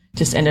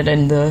just ended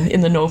in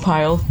the no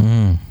pile.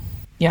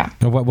 Yeah.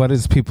 What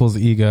is people's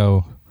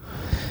ego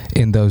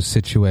in those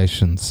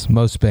situations?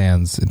 Most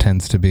bands, it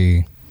tends to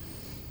be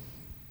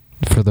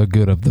for the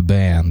good of the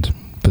band,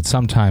 But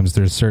sometimes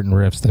there's certain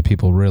riffs that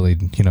people really,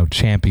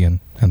 champion,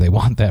 and they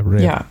want that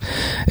riff. Yeah.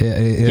 How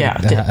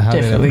did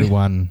definitely.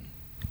 everyone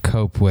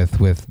cope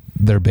with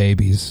their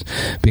babies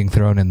being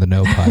thrown in the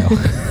no pile?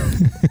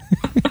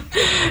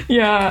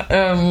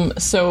 Yeah.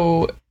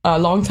 So a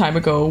long time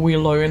ago, we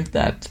learned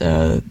that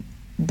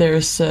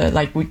there's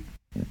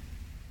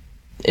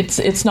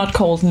it's not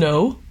called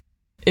no.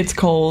 It's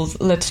called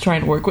let's try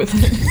and work with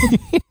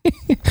it.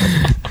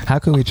 How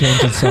can we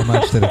change it so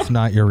much that it's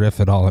not your riff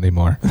at all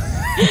anymore?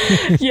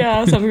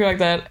 Yeah, something like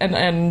that.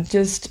 And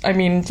just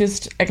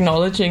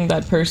acknowledging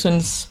that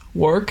person's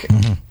work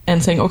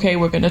and saying, okay,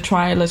 we're going to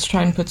try. Let's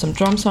try and put some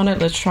drums on it.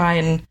 Let's try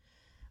and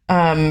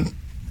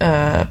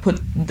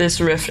put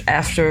this riff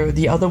after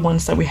the other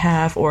ones that we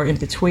have, or in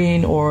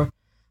between, or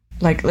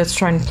like let's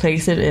try and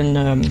place it in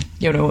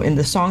in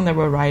the song that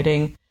we're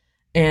writing.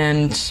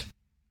 And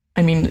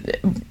I mean,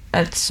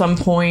 at some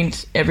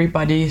point,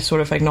 everybody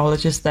sort of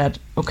acknowledges that,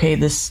 okay,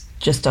 this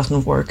just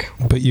doesn't work.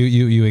 But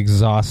you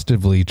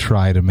exhaustively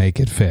try to make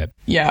it fit.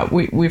 Yeah,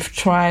 we've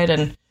tried,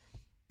 and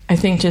I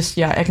think just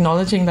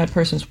acknowledging that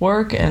person's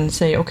work and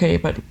say, okay,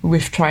 but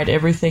we've tried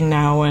everything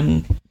now,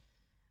 and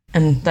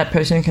that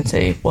person can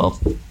say, well,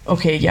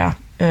 okay,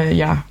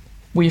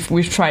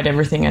 we've tried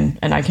everything,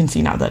 and I can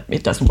see now that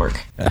it doesn't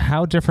work.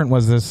 How different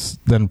was this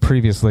than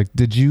previous? Like,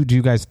 do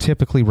you guys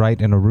typically write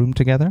in a room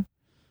together?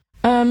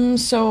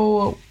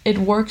 So it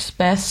works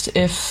best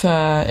if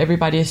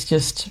everybody is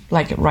just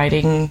like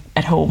writing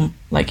at home,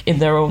 like in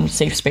their own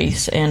safe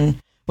space, and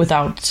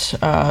without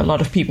a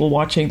lot of people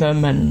watching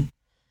them, and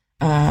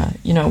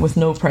with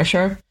no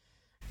pressure.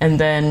 And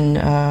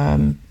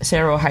then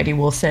Sarah or Heidi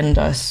will send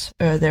us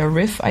their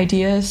riff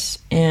ideas,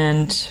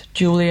 and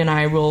Julie and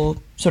I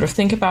will sort of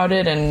think about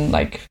it and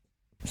like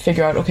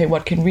figure out, okay,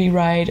 what can we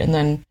write? And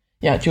then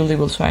Julie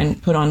will try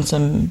and put on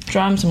some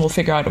drums, and we'll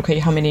figure out, okay,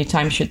 how many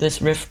times should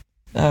this riff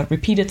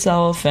repeat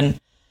itself, and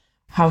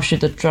how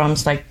should the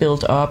drums like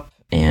build up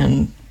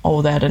and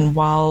all that. And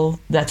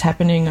while that's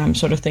happening, I'm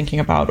sort of thinking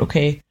about,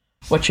 okay,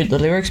 what should the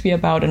lyrics be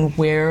about, and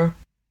where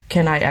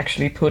can I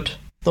actually put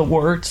the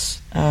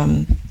words?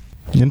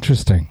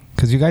 Interesting,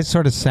 because you guys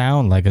sort of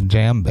sound like a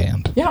jam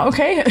band. Yeah,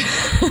 okay.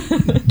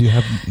 You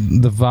have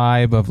the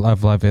vibe of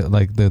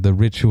like the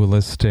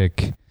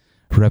ritualistic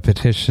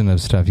repetition of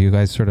stuff. You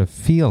guys sort of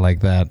feel like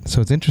that, so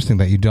it's interesting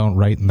that you don't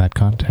write in that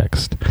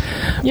context.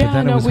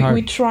 Yeah, no,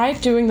 we tried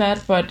doing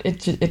that, but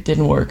it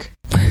didn't work.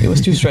 It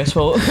was too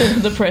stressful.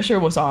 The pressure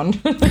was on.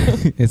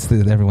 It's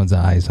everyone's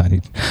eyes on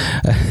you.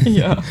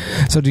 Yeah.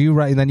 So do you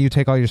write, and then you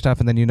take all your stuff,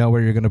 and then you know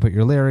where you're going to put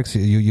your lyrics.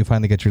 You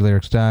finally get your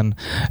lyrics done,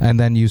 and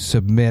then you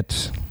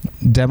submit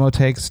demo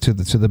takes to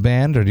the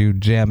band, or do you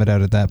jam it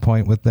out at that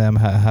point with them?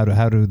 How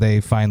do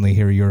they finally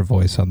hear your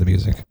voice on the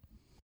music?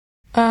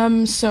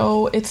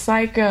 So it's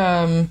like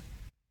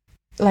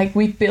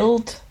we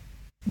build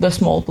the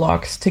small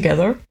blocks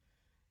together.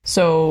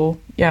 So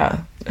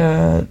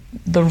the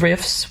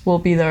riffs will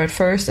be there at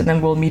first, and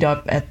then we'll meet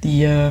up at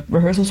the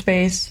rehearsal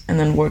space and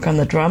then work on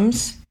the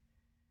drums.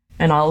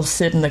 And I'll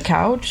sit on the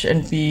couch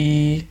and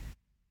be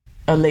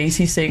a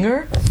lazy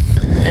singer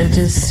and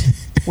just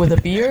with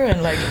a beer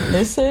and like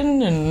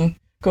listen and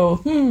go,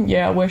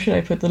 where should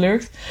I put the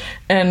lyrics?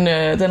 And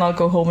then I'll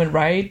go home and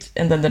write.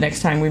 And then the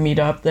next time we meet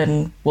up,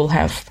 then we'll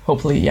have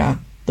hopefully, the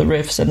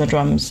riffs and the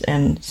drums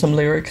and some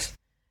lyrics,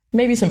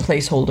 maybe some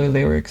placeholder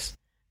lyrics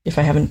if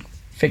I haven't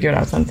figured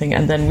out something.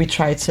 And then we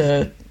try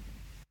to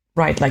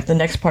write like the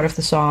next part of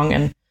the song.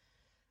 And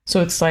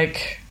so it's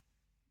like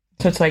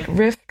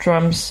riff,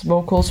 drums,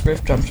 vocals,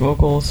 riff, drums,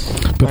 vocals.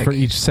 But like, for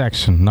each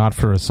section, not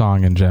for a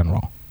song in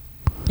general.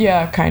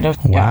 Yeah, kind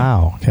of.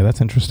 Wow. Okay,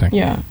 that's interesting.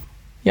 Yeah.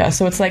 Yeah,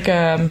 so it's like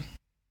I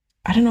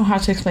don't know how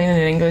to explain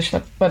it in English,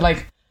 but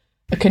like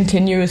a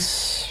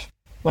continuous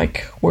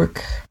like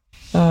work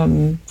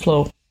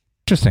flow.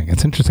 Interesting.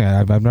 It's interesting.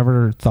 I've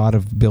never thought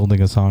of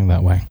building a song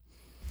that way.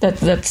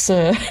 That's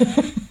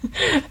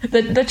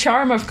the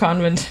charm of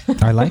Convent.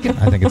 I like it.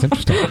 I think it's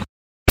interesting.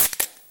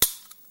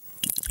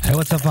 Hey,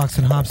 what's up, Vox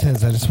and Hops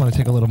heads? I just want to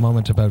take a little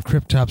moment about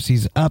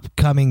Cryptopsy's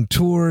upcoming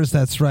tours.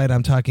 That's right,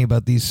 I'm talking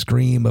about the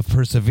Scream of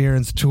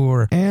Perseverance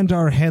tour and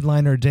our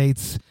headliner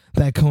dates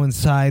that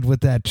coincide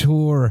with that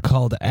tour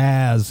called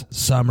As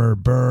Summer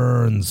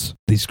Burns.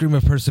 The Scream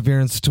of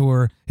Perseverance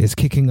tour is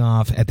kicking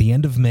off at the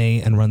end of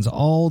May and runs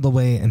all the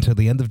way until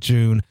the end of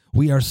June.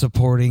 We are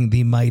supporting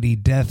the mighty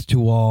Death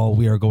to All.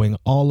 We are going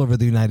all over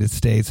the United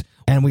States,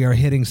 and we are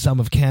hitting some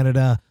of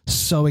Canada.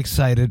 So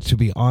excited to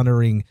be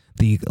honoring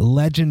the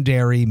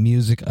legendary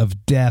music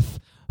of Death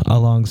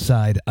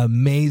alongside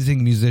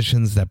amazing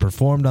musicians that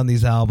performed on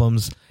these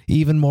albums.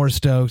 Even more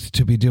stoked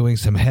to be doing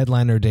some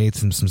headliner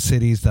dates in some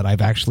cities that I've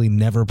actually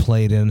never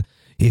played in.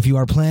 If you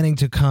are planning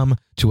to come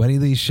to any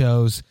of these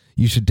shows,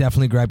 you should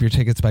definitely grab your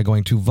tickets by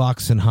going to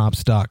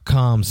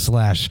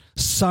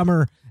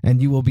voxandhops.com/summer,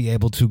 and you will be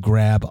able to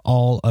grab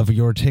all of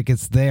your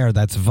tickets there.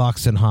 That's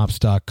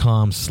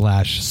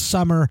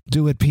voxandhops.com/summer.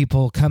 Do it,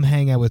 people. Come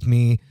hang out with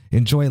me.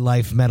 Enjoy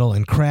life, metal,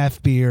 and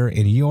craft beer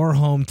in your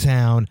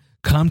hometown.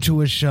 Come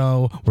to a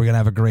show. We're going to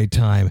have a great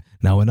time.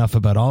 Now, enough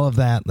about all of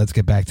that. Let's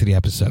get back to the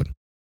episode.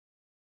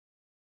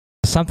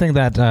 something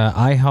that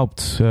I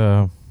helped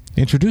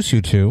introduce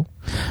you to.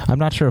 I'm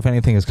not sure if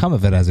anything has come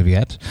of it as of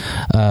yet.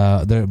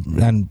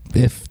 And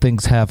if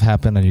things have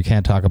happened and you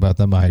can't talk about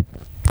them, I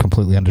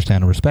completely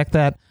understand and respect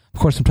that. Of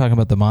course, I'm talking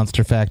about the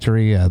Monster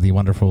Factory. The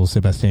wonderful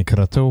Sébastien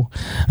Croteau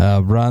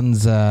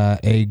runs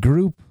a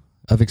group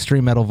of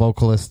extreme metal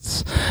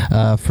vocalists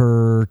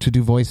to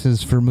do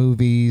voices for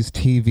movies,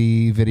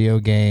 TV, video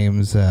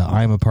games.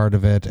 I'm a part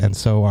of it, and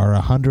so are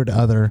 100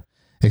 other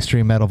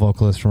extreme metal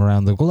vocalists from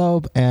around the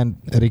globe. And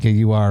Enrique,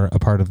 you are a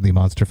part of the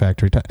Monster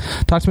Factory.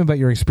 Talk to me about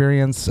your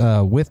experience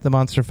with the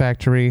Monster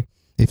Factory,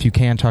 if you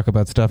can talk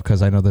about stuff,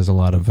 because I know there's a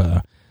lot of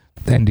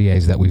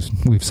NDAs that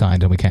we've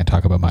signed and we can't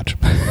talk about much.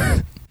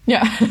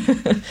 Yeah,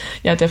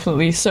 yeah,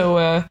 definitely.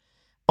 So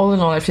all in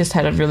all, I've just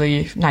had a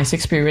really nice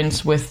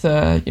experience with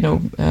talking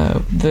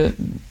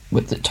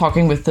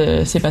with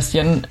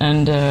Sébastien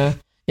and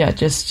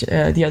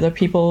the other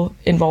people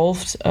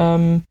involved.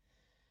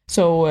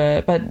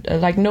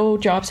 But no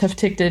jobs have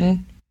ticked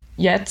in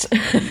yet.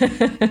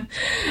 I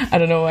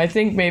don't know. I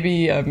think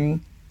maybe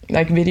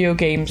video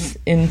games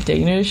in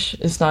Danish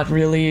is not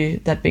really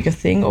that big a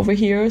thing over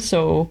here.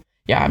 So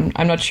yeah,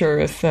 I'm not sure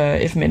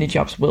if many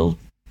jobs will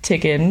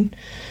tick in.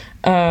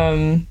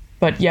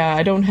 But yeah,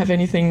 I don't have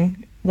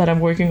anything that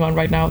I'm working on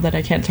right now that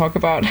I can't talk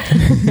about.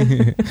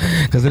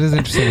 Because it is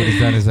interesting what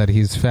he's done is that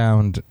he's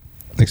found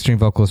extreme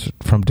vocalists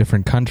from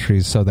different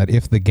countries so that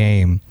if the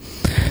game,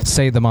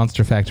 say the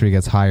Monster Factory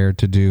gets hired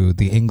to do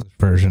the English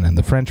version and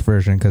the French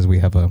version, because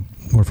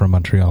we're from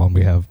Montreal and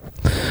we have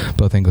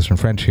both English and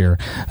French here,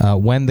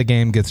 when the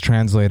game gets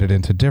translated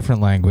into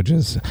different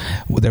languages,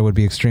 there would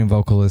be extreme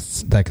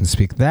vocalists that can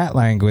speak that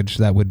language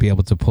that would be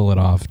able to pull it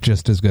off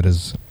just as good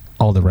as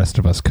all the rest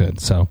of us could.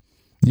 So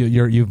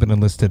you've been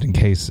enlisted in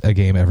case a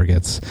game ever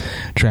gets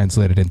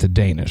translated into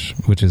Danish,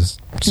 which is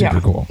super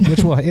cool.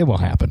 It will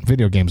happen.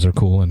 Video games are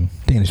cool, and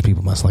Danish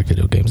people must like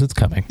video games. It's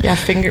coming. Yeah,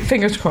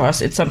 fingers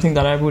crossed. It's something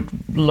that I would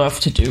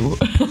love to do.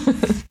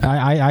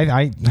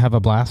 I have a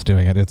blast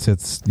doing it.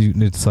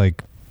 It's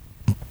like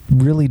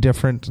really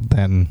different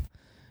than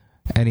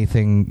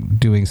anything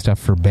doing stuff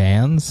for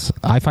bands.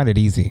 I find it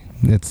easy.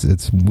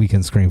 We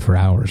can scream for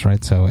hours,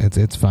 right? So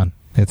it's fun.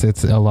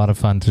 It's a lot of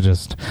fun to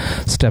just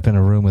step in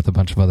a room with a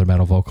bunch of other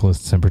metal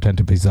vocalists and pretend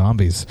to be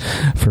zombies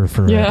for a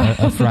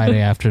Friday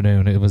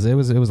afternoon. It was a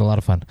lot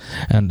of fun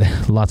and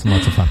lots and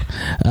lots of fun.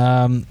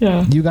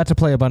 You got to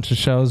play a bunch of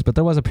shows, but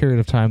there was a period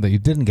of time that you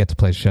didn't get to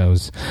play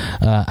shows.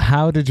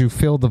 How did you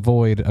fill the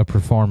void of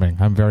performing?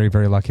 I'm very,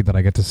 very lucky that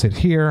I get to sit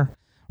here.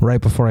 Right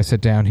before I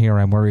sit down here,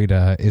 I'm worried,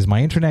 is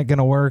my internet going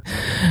to work?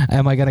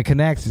 Am I going to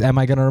connect? Am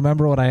I going to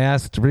remember what I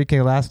asked Rike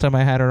last time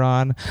I had her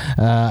on?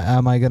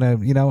 Am I going to,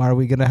 are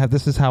we going to have,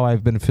 this is how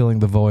I've been filling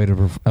the void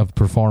of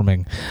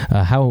performing.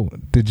 How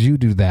did you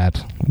do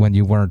that when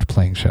you weren't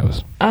playing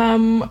shows?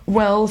 So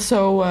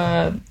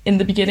in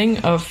the beginning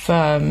of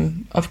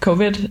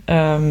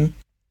COVID,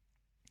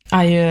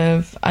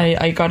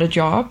 I got a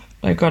job.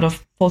 I got a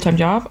full-time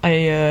job.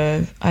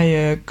 I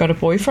got a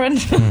boyfriend.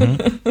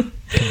 Mm-hmm.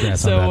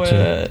 Congrats on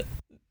that too.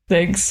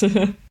 Thanks.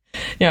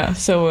 Yeah,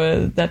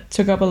 so that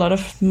took up a lot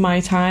of my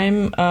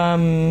time.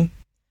 I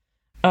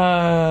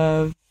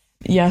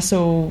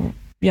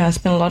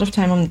spent a lot of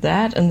time on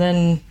that, and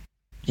then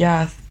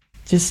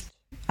just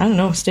I don't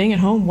know, staying at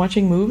home,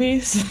 watching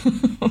movies,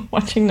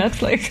 watching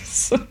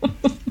Netflix.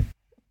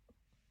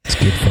 It's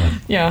good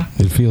fun. Yeah,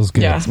 it feels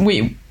good.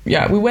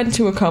 Yeah, we went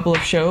to a couple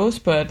of shows,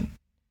 but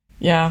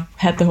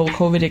had the whole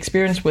COVID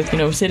experience with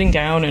sitting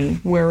down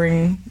and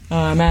wearing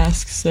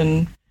masks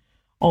and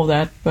all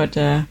that. But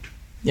then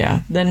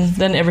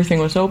everything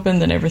was open,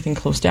 then everything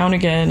closed down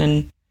again,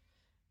 and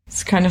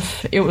it's kind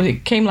of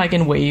it came like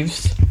in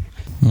waves.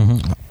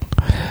 Mm-hmm.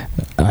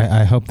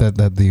 I hope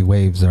that the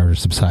waves are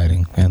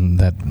subsiding and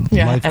that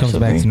life comes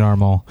back to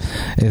normal.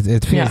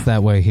 It feels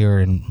that way here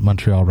in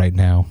Montreal right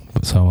now,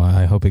 so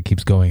I hope it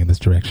keeps going in this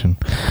direction.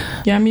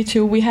 Yeah, me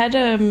too. We had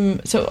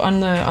so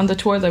on the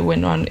tour that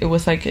went on, it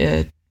was like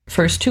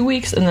first 2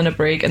 weeks and then a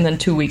break and then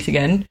 2 weeks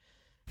again.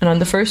 And on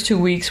the first 2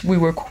 weeks, we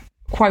were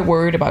quite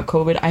worried about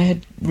COVID. I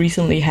had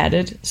recently had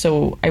it,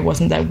 so I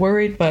wasn't that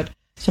worried. But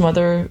some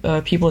other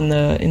people in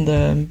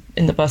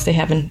the bus, they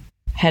haven't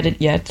had it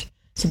yet.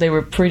 So they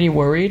were pretty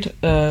worried,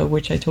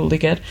 which I totally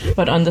get.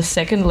 But on the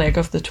second leg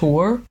of the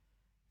tour,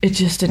 it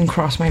just didn't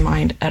cross my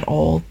mind at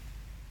all.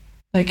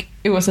 Like,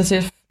 it was as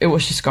if it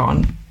was just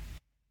gone.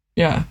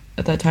 Yeah,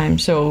 at that time.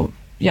 So,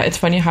 it's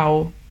funny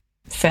how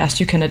fast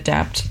you can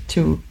adapt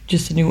to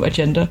just a new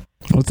agenda.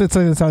 Well, it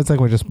sounds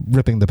like we're just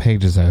ripping the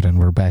pages out and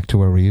we're back to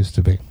where we used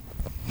to be.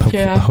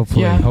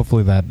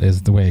 Hopefully that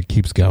is the way it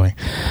keeps going.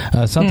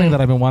 Something that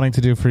I've been wanting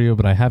to do for you,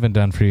 but I haven't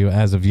done for you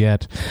as of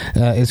yet,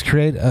 is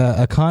create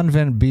a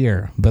convent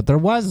beer. But there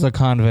was a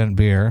convent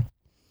beer,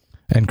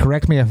 and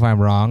correct me if I'm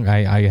wrong.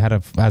 I had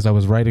as I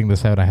was writing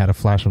this out, I had a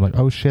flash. I'm like,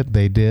 oh shit,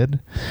 they did.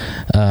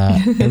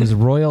 It was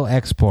Royal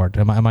Export.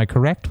 Am I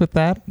correct with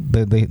that?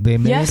 They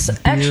made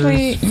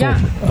actually,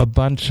 a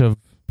bunch of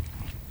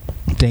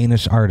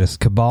Danish artists.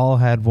 Cabal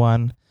had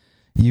one.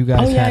 You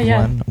guys had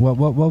one.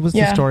 What was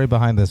the story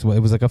behind this? It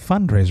was like a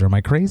fundraiser. Am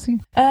I crazy?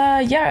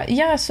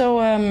 Yeah.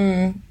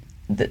 So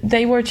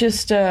they were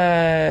just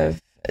they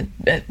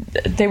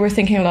were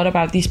thinking a lot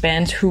about these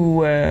bands who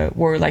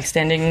were like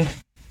standing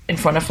in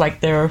front of like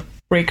their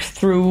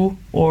breakthrough,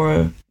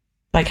 or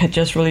like had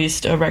just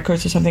released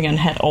records or something and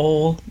had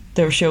all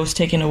their shows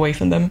taken away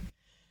from them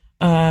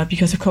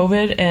because of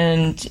COVID.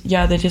 And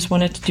they just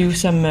wanted to do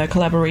some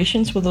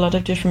collaborations with a lot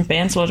of different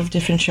bands, a lot of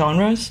different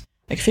genres,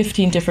 like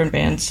 15 different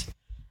bands.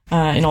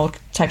 In all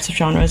types of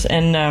genres,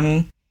 and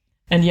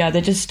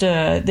they just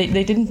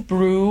they didn't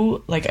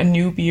brew like a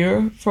new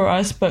beer for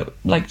us, but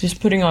like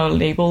just putting our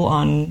label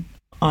on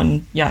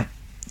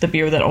the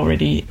beer that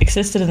already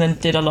existed, and then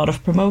did a lot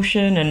of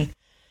promotion,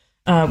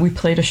 and we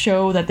played a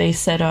show that they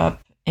set up,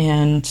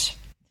 and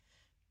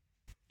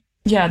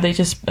they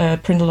just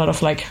print a lot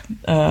of like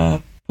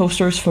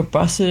posters for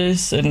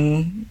buses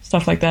and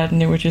stuff like that, and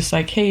they were just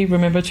like, hey,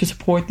 remember to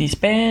support these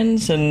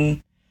bands,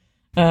 and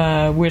we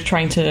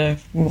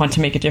want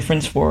to make a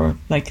difference for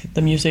like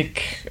the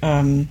music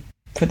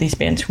for these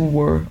bands who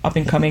were up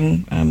and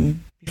coming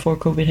before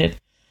COVID hit.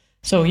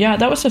 So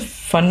that was a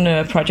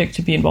fun project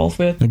to be involved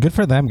with. Good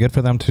for them. Good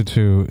for them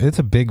to. It's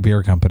a big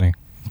beer company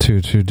to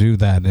do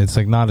that. It's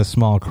like not a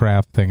small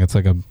craft thing. It's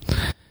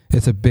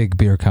a big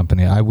beer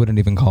company. I wouldn't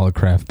even call it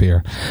craft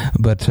beer,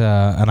 but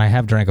and I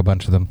have drank a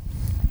bunch of them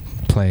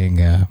playing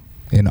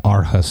in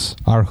Aarhus.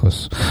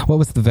 What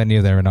was the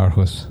venue there in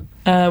Aarhus?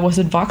 Was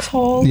it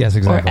Vauxhall? Yes,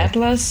 exactly. Or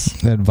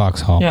Atlas? At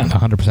Vauxhall,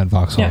 100%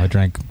 Vauxhall. I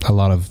drank a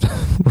lot of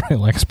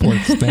rail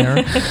exports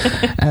there,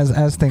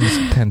 as things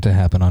tend to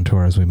happen on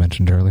tour, as we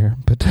mentioned earlier.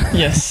 But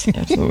yes,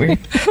 absolutely.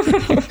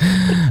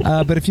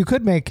 But if you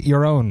could make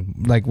your own,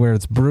 like where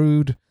it's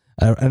brewed,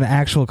 an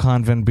actual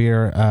Convent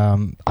beer,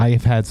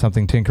 I've had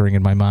something tinkering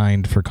in my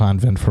mind for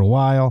Convent for a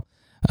while.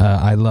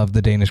 I love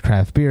the Danish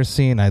craft beer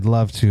scene. I'd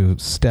love to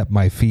step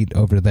my feet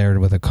over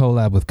there with a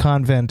collab with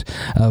Convent.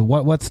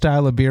 What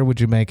style of beer would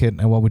you make it,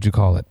 and what would you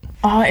call it?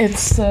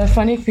 It's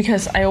funny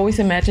because I always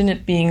imagine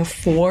it being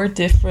 4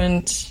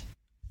 different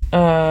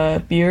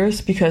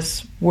beers,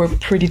 because we're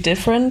pretty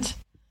different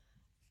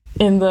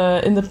in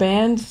the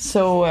band.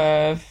 So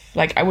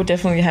like I would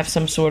definitely have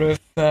some sort of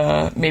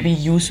maybe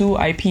Yuzu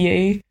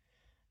IPA,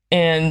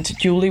 and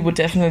Julie would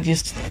definitely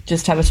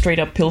just have a straight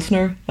up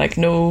Pilsner, like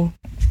no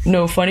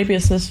funny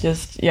business,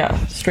 just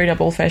straight up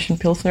old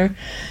fashioned Pilsner.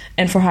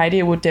 And for Heidi,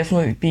 it would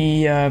definitely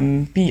be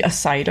a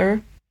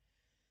cider.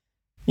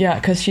 Yeah,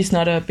 because she's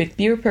not a big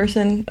beer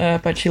person,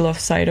 but she loves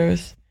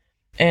ciders.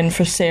 And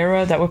for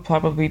Sarah, that would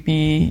probably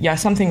be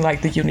something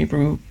like the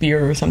Unibrew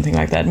beer or something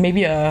like that.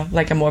 Maybe a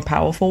more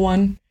powerful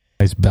one.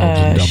 Nice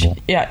Belgian double.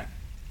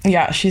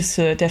 Yeah, she's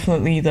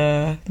definitely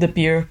the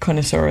beer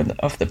connoisseur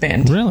of the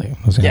band. Really?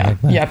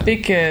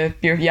 Big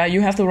beer. Yeah,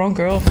 you have the wrong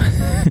girl.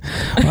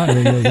 Well,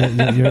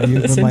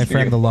 you've been my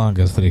friend the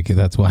longest, Riki.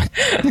 That's why.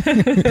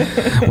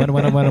 when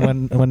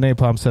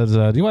Napalm says,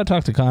 "Do you want to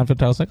talk to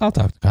Convent?" I was like, "I'll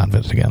talk to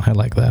Convent again." I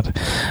like that.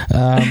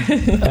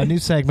 A new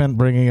segment,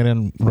 bringing it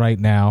in right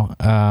now.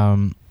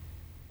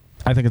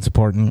 I think it's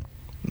important.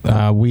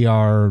 We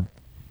are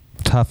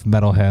tough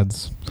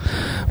metalheads,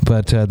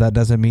 but that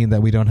doesn't mean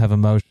that we don't have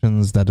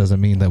emotions. That doesn't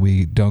mean that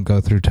we don't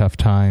go through tough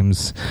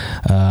times.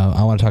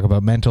 I want to talk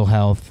about mental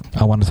health.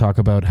 I want to talk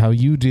about how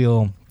you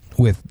deal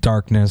with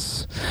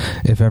darkness.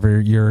 If ever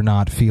you're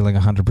not feeling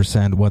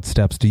 100%, what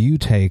steps do you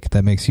take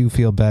that makes you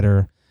feel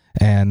better?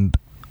 And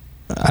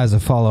as a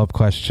follow-up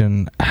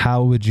question,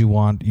 how would you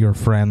want your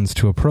friends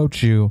to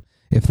approach you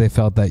if they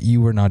felt that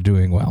you were not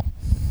doing well?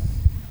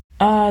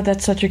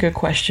 That's such a good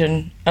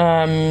question.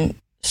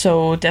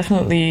 So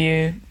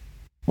definitely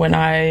when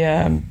I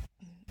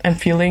am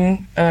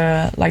feeling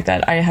like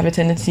that, I have a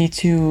tendency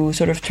to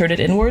sort of turn it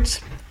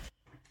inwards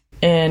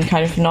and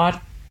kind of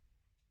not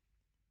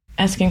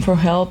asking for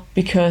help,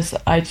 because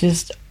I've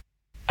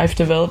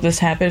developed this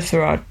habit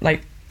throughout,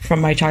 like from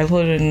my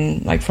childhood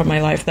and like from my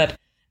life, that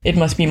it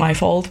must be my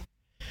fault.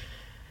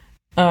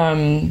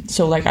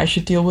 So like I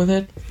should deal with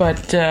it.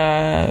 But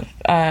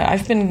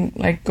I've been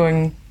like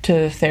going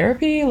to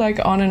therapy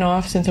like on and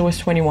off since I was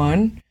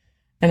 21.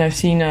 And I've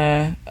seen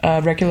a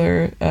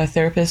regular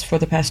therapist for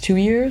the past 2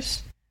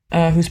 years,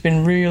 who's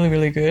been really,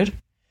 really good.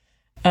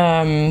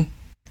 And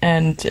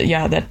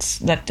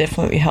that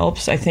definitely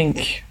helps. I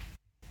think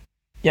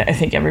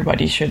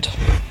everybody should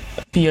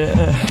be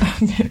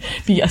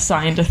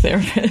assigned a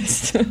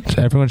therapist.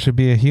 Everyone should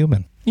be a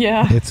human.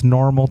 Yeah. It's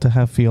normal to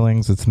have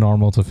feelings. It's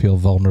normal to feel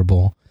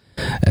vulnerable.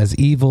 As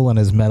evil and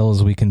as metal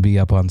as we can be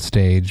up on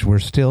stage, we're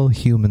still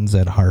humans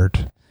at heart.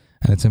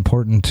 And it's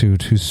important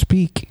to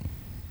speak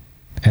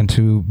and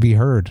to be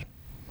heard.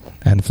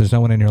 And if there's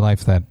no one in your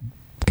life that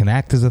can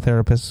act as a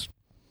therapist,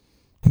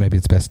 maybe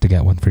it's best to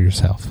get one for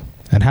yourself.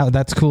 And how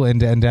that's cool. In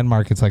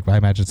Denmark, it's like, I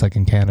imagine it's like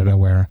in Canada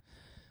where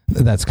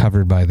that's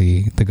covered by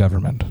the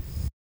government.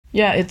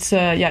 Yeah, it's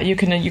you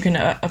can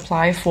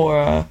apply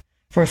for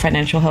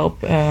financial help,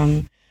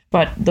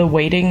 but the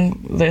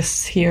waiting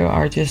lists here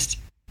are just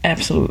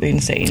absolutely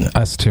insane.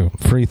 Us too.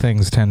 Free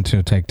things tend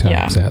to take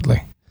time,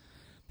 sadly.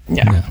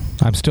 Yeah.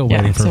 I'm still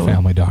waiting for a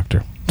family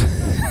doctor.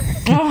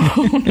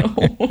 Oh no,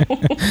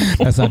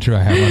 that's not true. I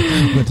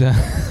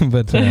have one,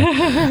 but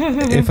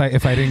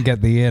if I didn't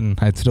get the in,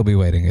 I'd still be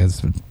waiting.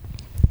 As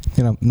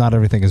you know, not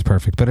everything is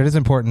perfect, but it is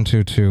important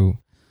to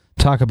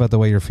talk about the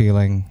way you're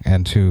feeling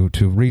and to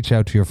reach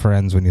out to your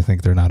friends when you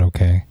think they're not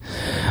okay.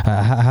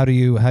 How do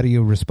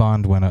you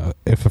respond when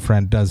if a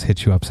friend does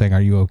hit you up saying,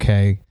 "Are you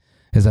okay?"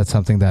 Is that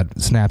something that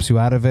snaps you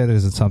out of it?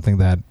 Is it something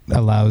that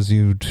allows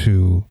you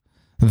to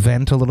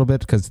vent a little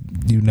bit because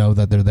you know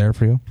that they're there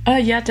for you?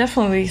 Yeah,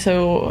 definitely.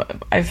 So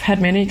I've had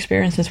many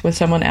experiences where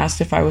someone asked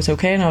if I was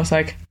okay, and I was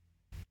like,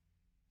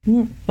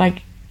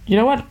 like, you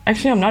know what?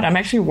 Actually, I'm not. I'm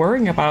actually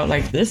worrying about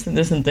like this and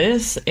this and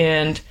this,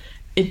 and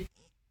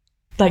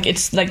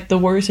it's like the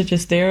worries are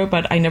just there,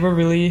 but I never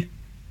really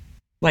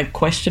like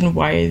question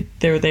why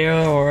they're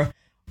there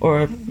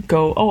or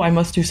go, oh, I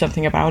must do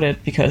something about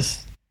it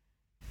because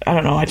I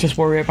don't know, I just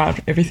worry about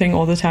everything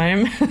all the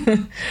time.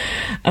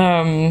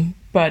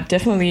 But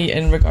definitely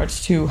in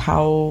regards to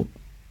how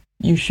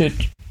you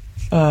should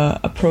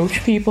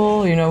approach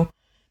people, you know,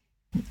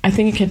 I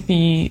think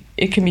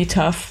it can be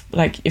tough.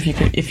 Like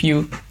if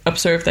you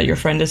observe that your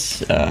friend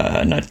is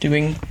not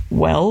doing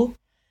well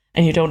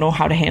and you don't know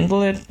how to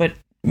handle it, but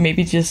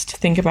maybe just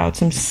think about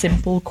some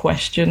simple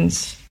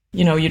questions.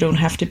 You know, you don't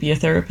have to be a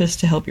therapist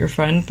to help your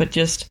friend, but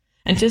just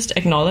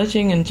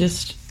acknowledging and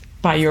just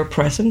by your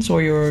presence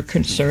or your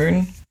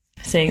concern,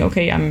 saying,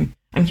 okay, I'm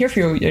here for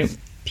you. You know,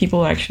 people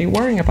are actually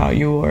worrying about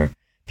you or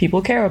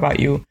people care about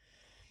you.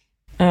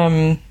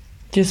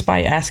 Just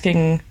by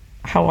asking,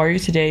 how are you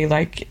today?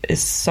 Like,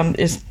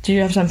 do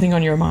you have something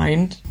on your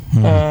mind?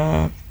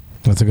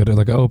 That's a good,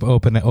 like,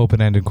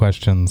 open-ended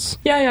questions.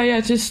 Yeah.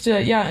 Just,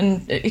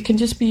 and it can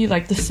just be,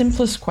 like, the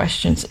simplest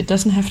questions. It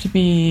doesn't have to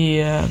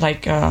be,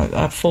 like,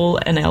 a full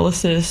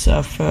analysis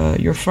of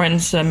your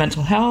friend's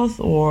mental health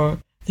or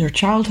their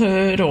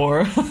childhood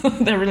or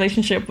their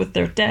relationship with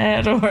their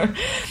dad or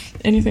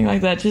anything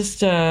like that.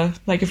 Just,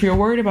 like, if you're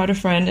worried about a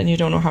friend and you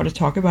don't know how to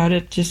talk about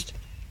it, just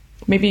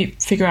maybe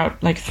figure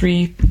out, like,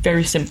 3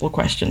 very simple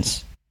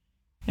questions.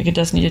 Like, you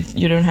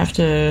don't have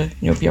to,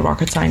 you know, be a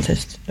rocket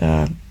scientist,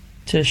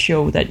 to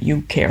show that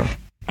you care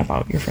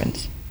about your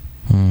friends.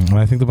 And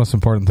I think the most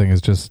important thing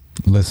is just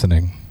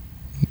listening.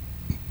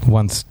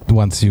 Once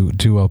you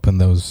do open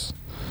those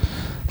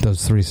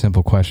 3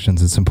 simple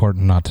questions, it's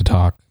important not to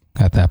talk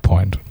at that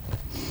point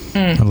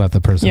and let the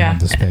person have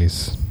the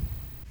space.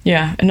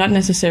 Yeah, and not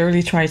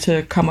necessarily try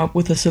to come up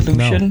with a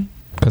solution.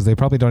 Because they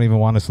probably don't even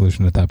want a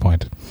solution at that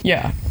point.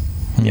 Yeah.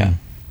 Yeah.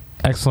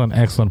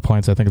 Excellent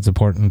points. I think it's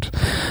important.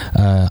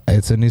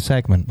 It's a new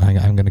segment.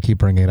 I'm going to keep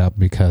bringing it up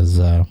because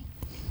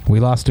we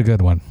lost a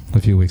good one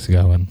a few weeks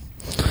ago, and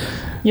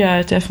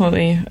yeah,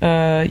 definitely.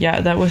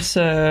 That was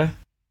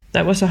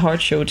a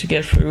hard show to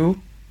get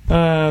through.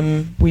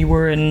 We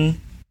were in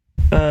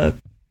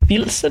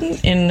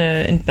Bilsen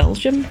in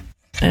Belgium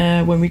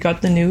when we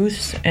got the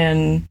news,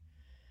 and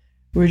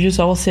we were just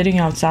all sitting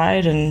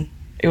outside, and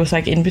it was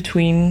like in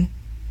between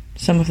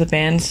some of the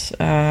bands,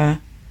 and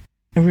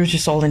we were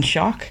just all in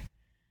shock.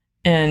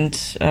 And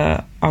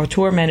our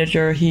tour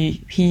manager,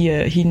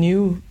 he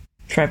knew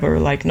Trevor,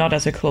 like, not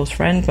as a close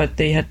friend, but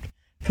they had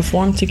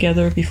performed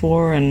together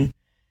before, and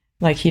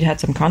like he'd had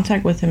some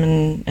contact with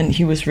him, and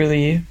he was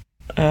really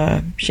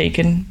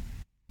shaken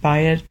by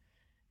it.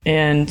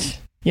 And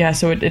yeah,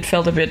 so it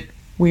felt a bit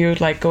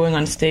weird, like going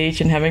on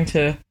stage and having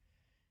to,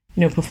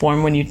 you know,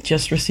 perform when you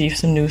just receive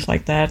some news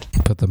like that.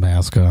 Put the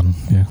mask on.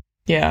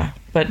 Yeah,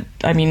 but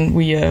I mean,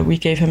 we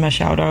gave him a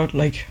shout out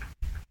like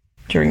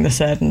during the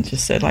set and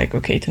just said like,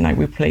 okay, tonight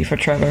we play for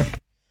Trevor.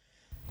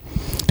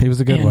 He was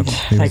a good one.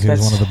 He was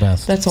one of the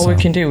best. That's all we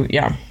can do.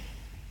 Yeah.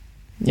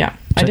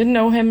 I didn't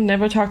know him,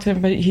 never talked to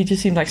him, but he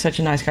just seemed like such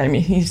a nice guy. I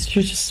mean, he's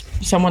just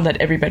someone that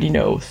everybody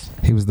knows.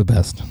 He was the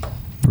best.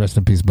 Rest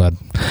in peace, bud.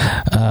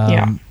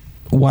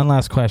 One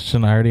last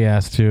question. I already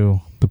asked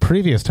you the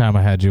previous time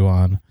I had you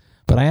on,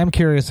 but I am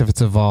curious if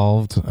it's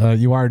evolved.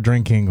 You are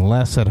drinking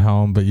less at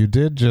home, but you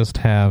did just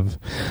have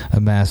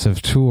a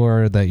massive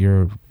tour that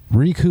you're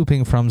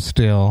recouping from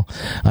still.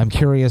 I'm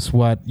curious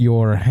what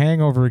your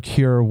hangover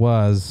cure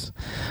was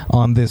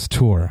on this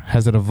tour.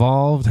 Has it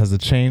evolved? Has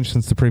it changed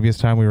since the previous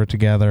time we were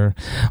together?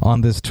 On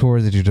this tour,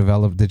 did you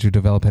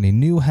develop any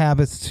new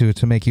habits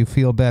to make you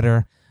feel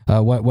better?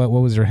 What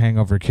was your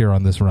hangover cure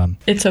on this run?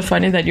 It's so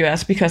funny that you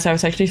asked, because I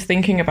was actually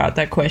thinking about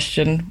that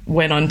question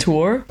when on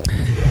tour,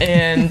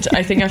 and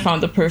I think I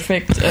found the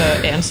perfect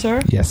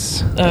answer.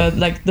 Yes.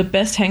 Like, the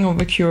best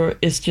hangover cure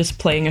is just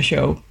playing a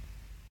show.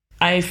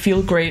 I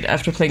feel great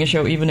after playing a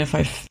show, even if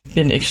I've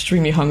been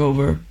extremely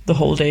hungover the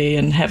whole day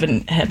and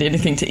haven't had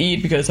anything to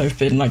eat because I've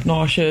been like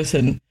nauseous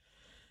and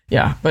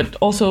yeah. But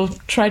also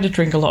try to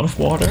drink a lot of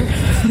water,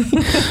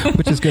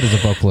 which is good as a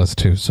vocalist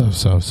too. So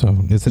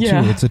it's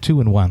a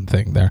 2-in-1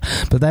 thing there.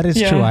 But that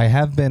is true. I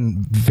have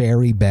been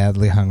very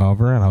badly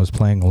hungover, and I was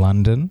playing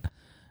London.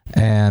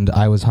 And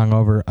I was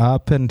hungover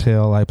up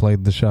until I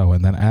played the show.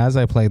 And then as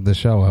I played the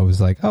show, I was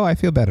like, oh, I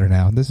feel better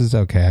now. This is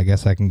okay. I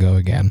guess I can go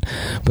again.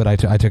 But I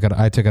took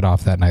it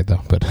off that night,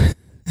 though. But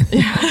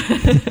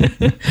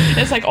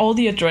It's like all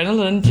the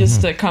adrenaline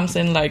just comes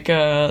in like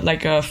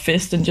a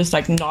fist and just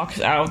like knocks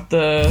out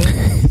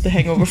the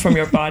hangover from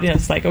your body. And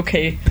it's like,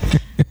 okay,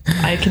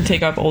 I can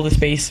take up all the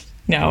space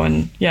now.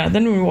 And yeah,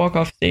 then when we walk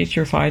off stage,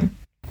 you're fine.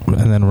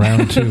 And then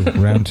round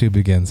two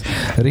begins.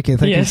 Enrique,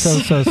 thank you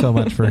so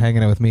much for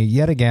hanging out with me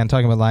yet again,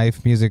 talking about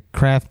life, music,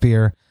 craft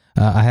beer.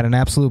 I had an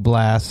absolute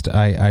blast.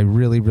 I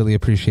really, really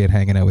appreciate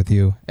hanging out with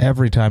you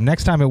every time.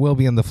 Next time it will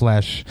be in the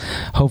flesh,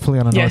 hopefully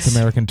on a North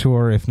American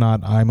tour. If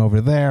not, I'm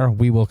over there.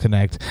 We will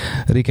connect.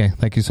 Enrique,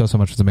 thank you so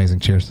much. It's amazing.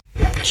 Cheers.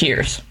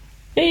 Cheers.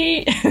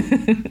 Hey.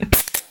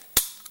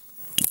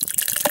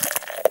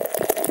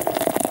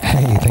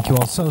 Hey, thank you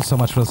all so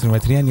much for listening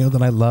right to the end. You know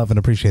that I love and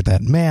appreciate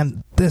that.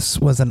 Man, this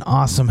was an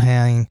awesome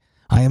hang.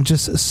 I am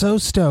just so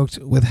stoked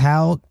with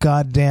how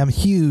goddamn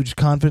huge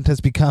Convent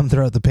has become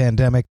throughout the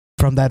pandemic.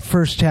 From that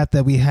first chat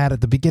that we had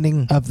at the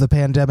beginning of the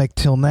pandemic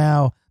till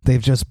now,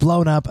 they've just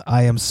blown up.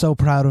 I am so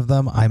proud of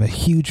them. I'm a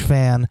huge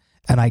fan,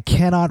 and I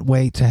cannot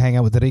wait to hang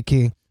out with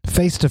Enrique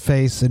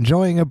face-to-face,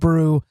 enjoying a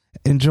brew,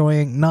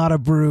 enjoying not a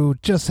brew,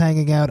 just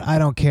hanging out. I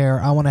don't care.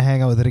 I want to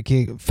hang out with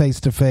Enrique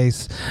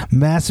face-to-face.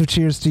 Massive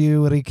cheers to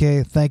you,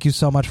 Enrique. Thank you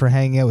so much for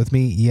hanging out with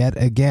me yet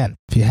again.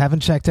 If you haven't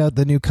checked out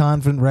the new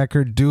Convent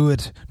record, do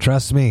it.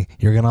 Trust me,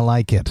 you're going to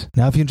like it.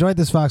 Now, if you enjoyed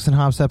this Vox and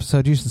Hops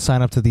episode, you should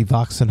sign up to the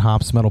Vox and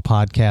Hops Metal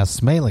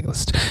Podcast's mailing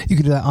list. You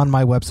can do that on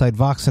my website,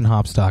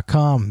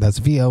 voxandhops.com.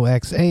 That's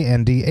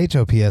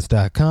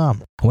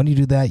VOXANDHOPS.com. When you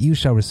do that, you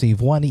shall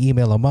receive one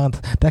email a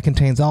month that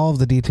contains all of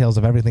the details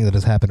of everything that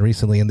has happened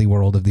recently in the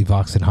world of the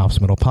Vox and Hops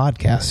Metal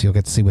Podcast. You'll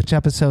get to see which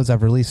episodes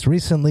I've released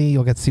recently.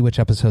 You'll get to see which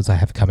episodes I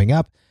have coming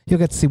up. You'll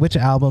get to see which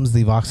albums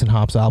the Vox and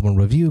Hops album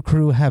review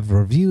crew have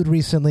reviewed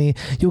recently.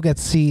 You'll get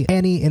to see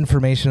any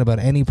information about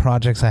any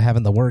projects I have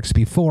in the works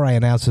before I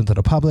announce them to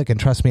the public. And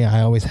trust me,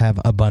 I always have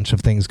a bunch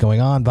of things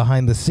going on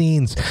behind the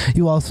scenes.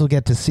 You also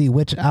get to see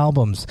which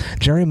albums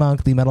Jerry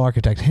Monk, the metal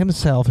architect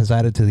himself, has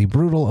added to the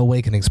Brutal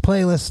Awakenings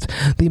playlist,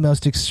 the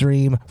most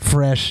extreme,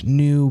 fresh,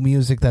 new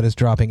music that is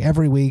dropping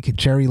every week.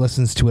 Jerry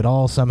listens to it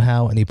all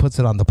somehow, and he puts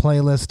it on the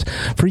playlist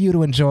for you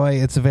to enjoy.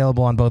 It's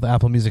available on both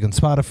Apple Music and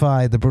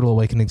Spotify. The Brutal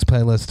Awakenings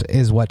playlist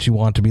is what you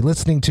want to be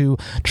listening to.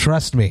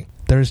 Trust me.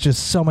 There's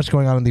just so much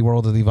going on in the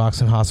world of the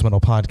Vox and Hops Metal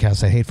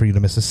Podcast. I hate for you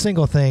to miss a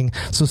single thing,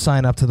 so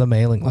sign up to the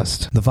mailing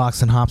list. The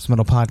Vox and Hops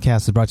Metal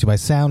Podcast is brought to you by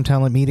Sound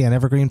Talent Media and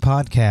Evergreen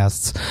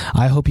Podcasts.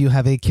 I hope you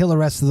have a killer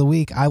rest of the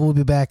week. I will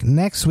be back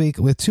next week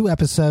with 2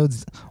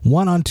 episodes,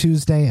 one on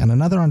Tuesday and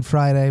another on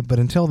Friday. But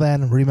until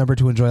then, remember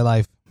to enjoy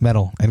life,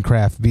 metal, and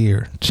craft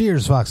beer.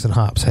 Cheers, Vox and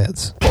Hops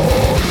heads.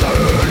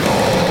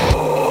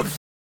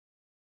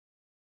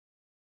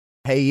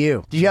 Hey,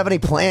 you. Do you have any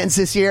plans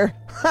this year?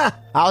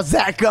 How's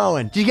that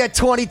going? Did you get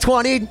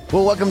 2020'd?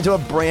 Well, welcome to a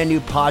brand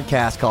new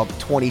podcast called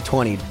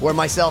 2020'd, where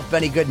myself,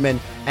 Benny Goodman,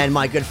 and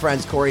my good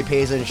friends Corey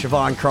Paisley and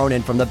Siobhan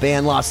Cronin from the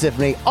band Lost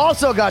Symphony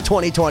also got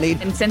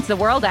 2020'd. And since the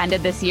world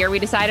ended this year, we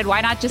decided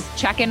why not just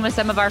check in with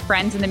some of our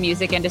friends in the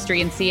music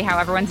industry and see how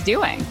everyone's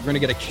doing. We're going to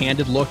get a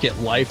candid look at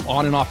life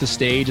on and off the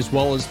stage, as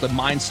well as the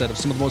mindset of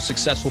some of the most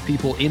successful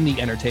people in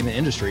the entertainment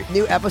industry.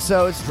 New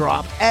episodes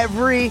drop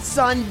every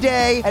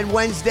Sunday and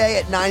Wednesday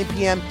at 9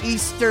 p.m.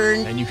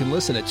 Eastern. And you can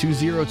listen at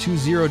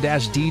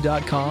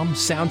 2020-d.com,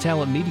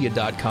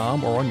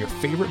 soundtalentmedia.com, or on your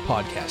favorite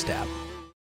podcast app.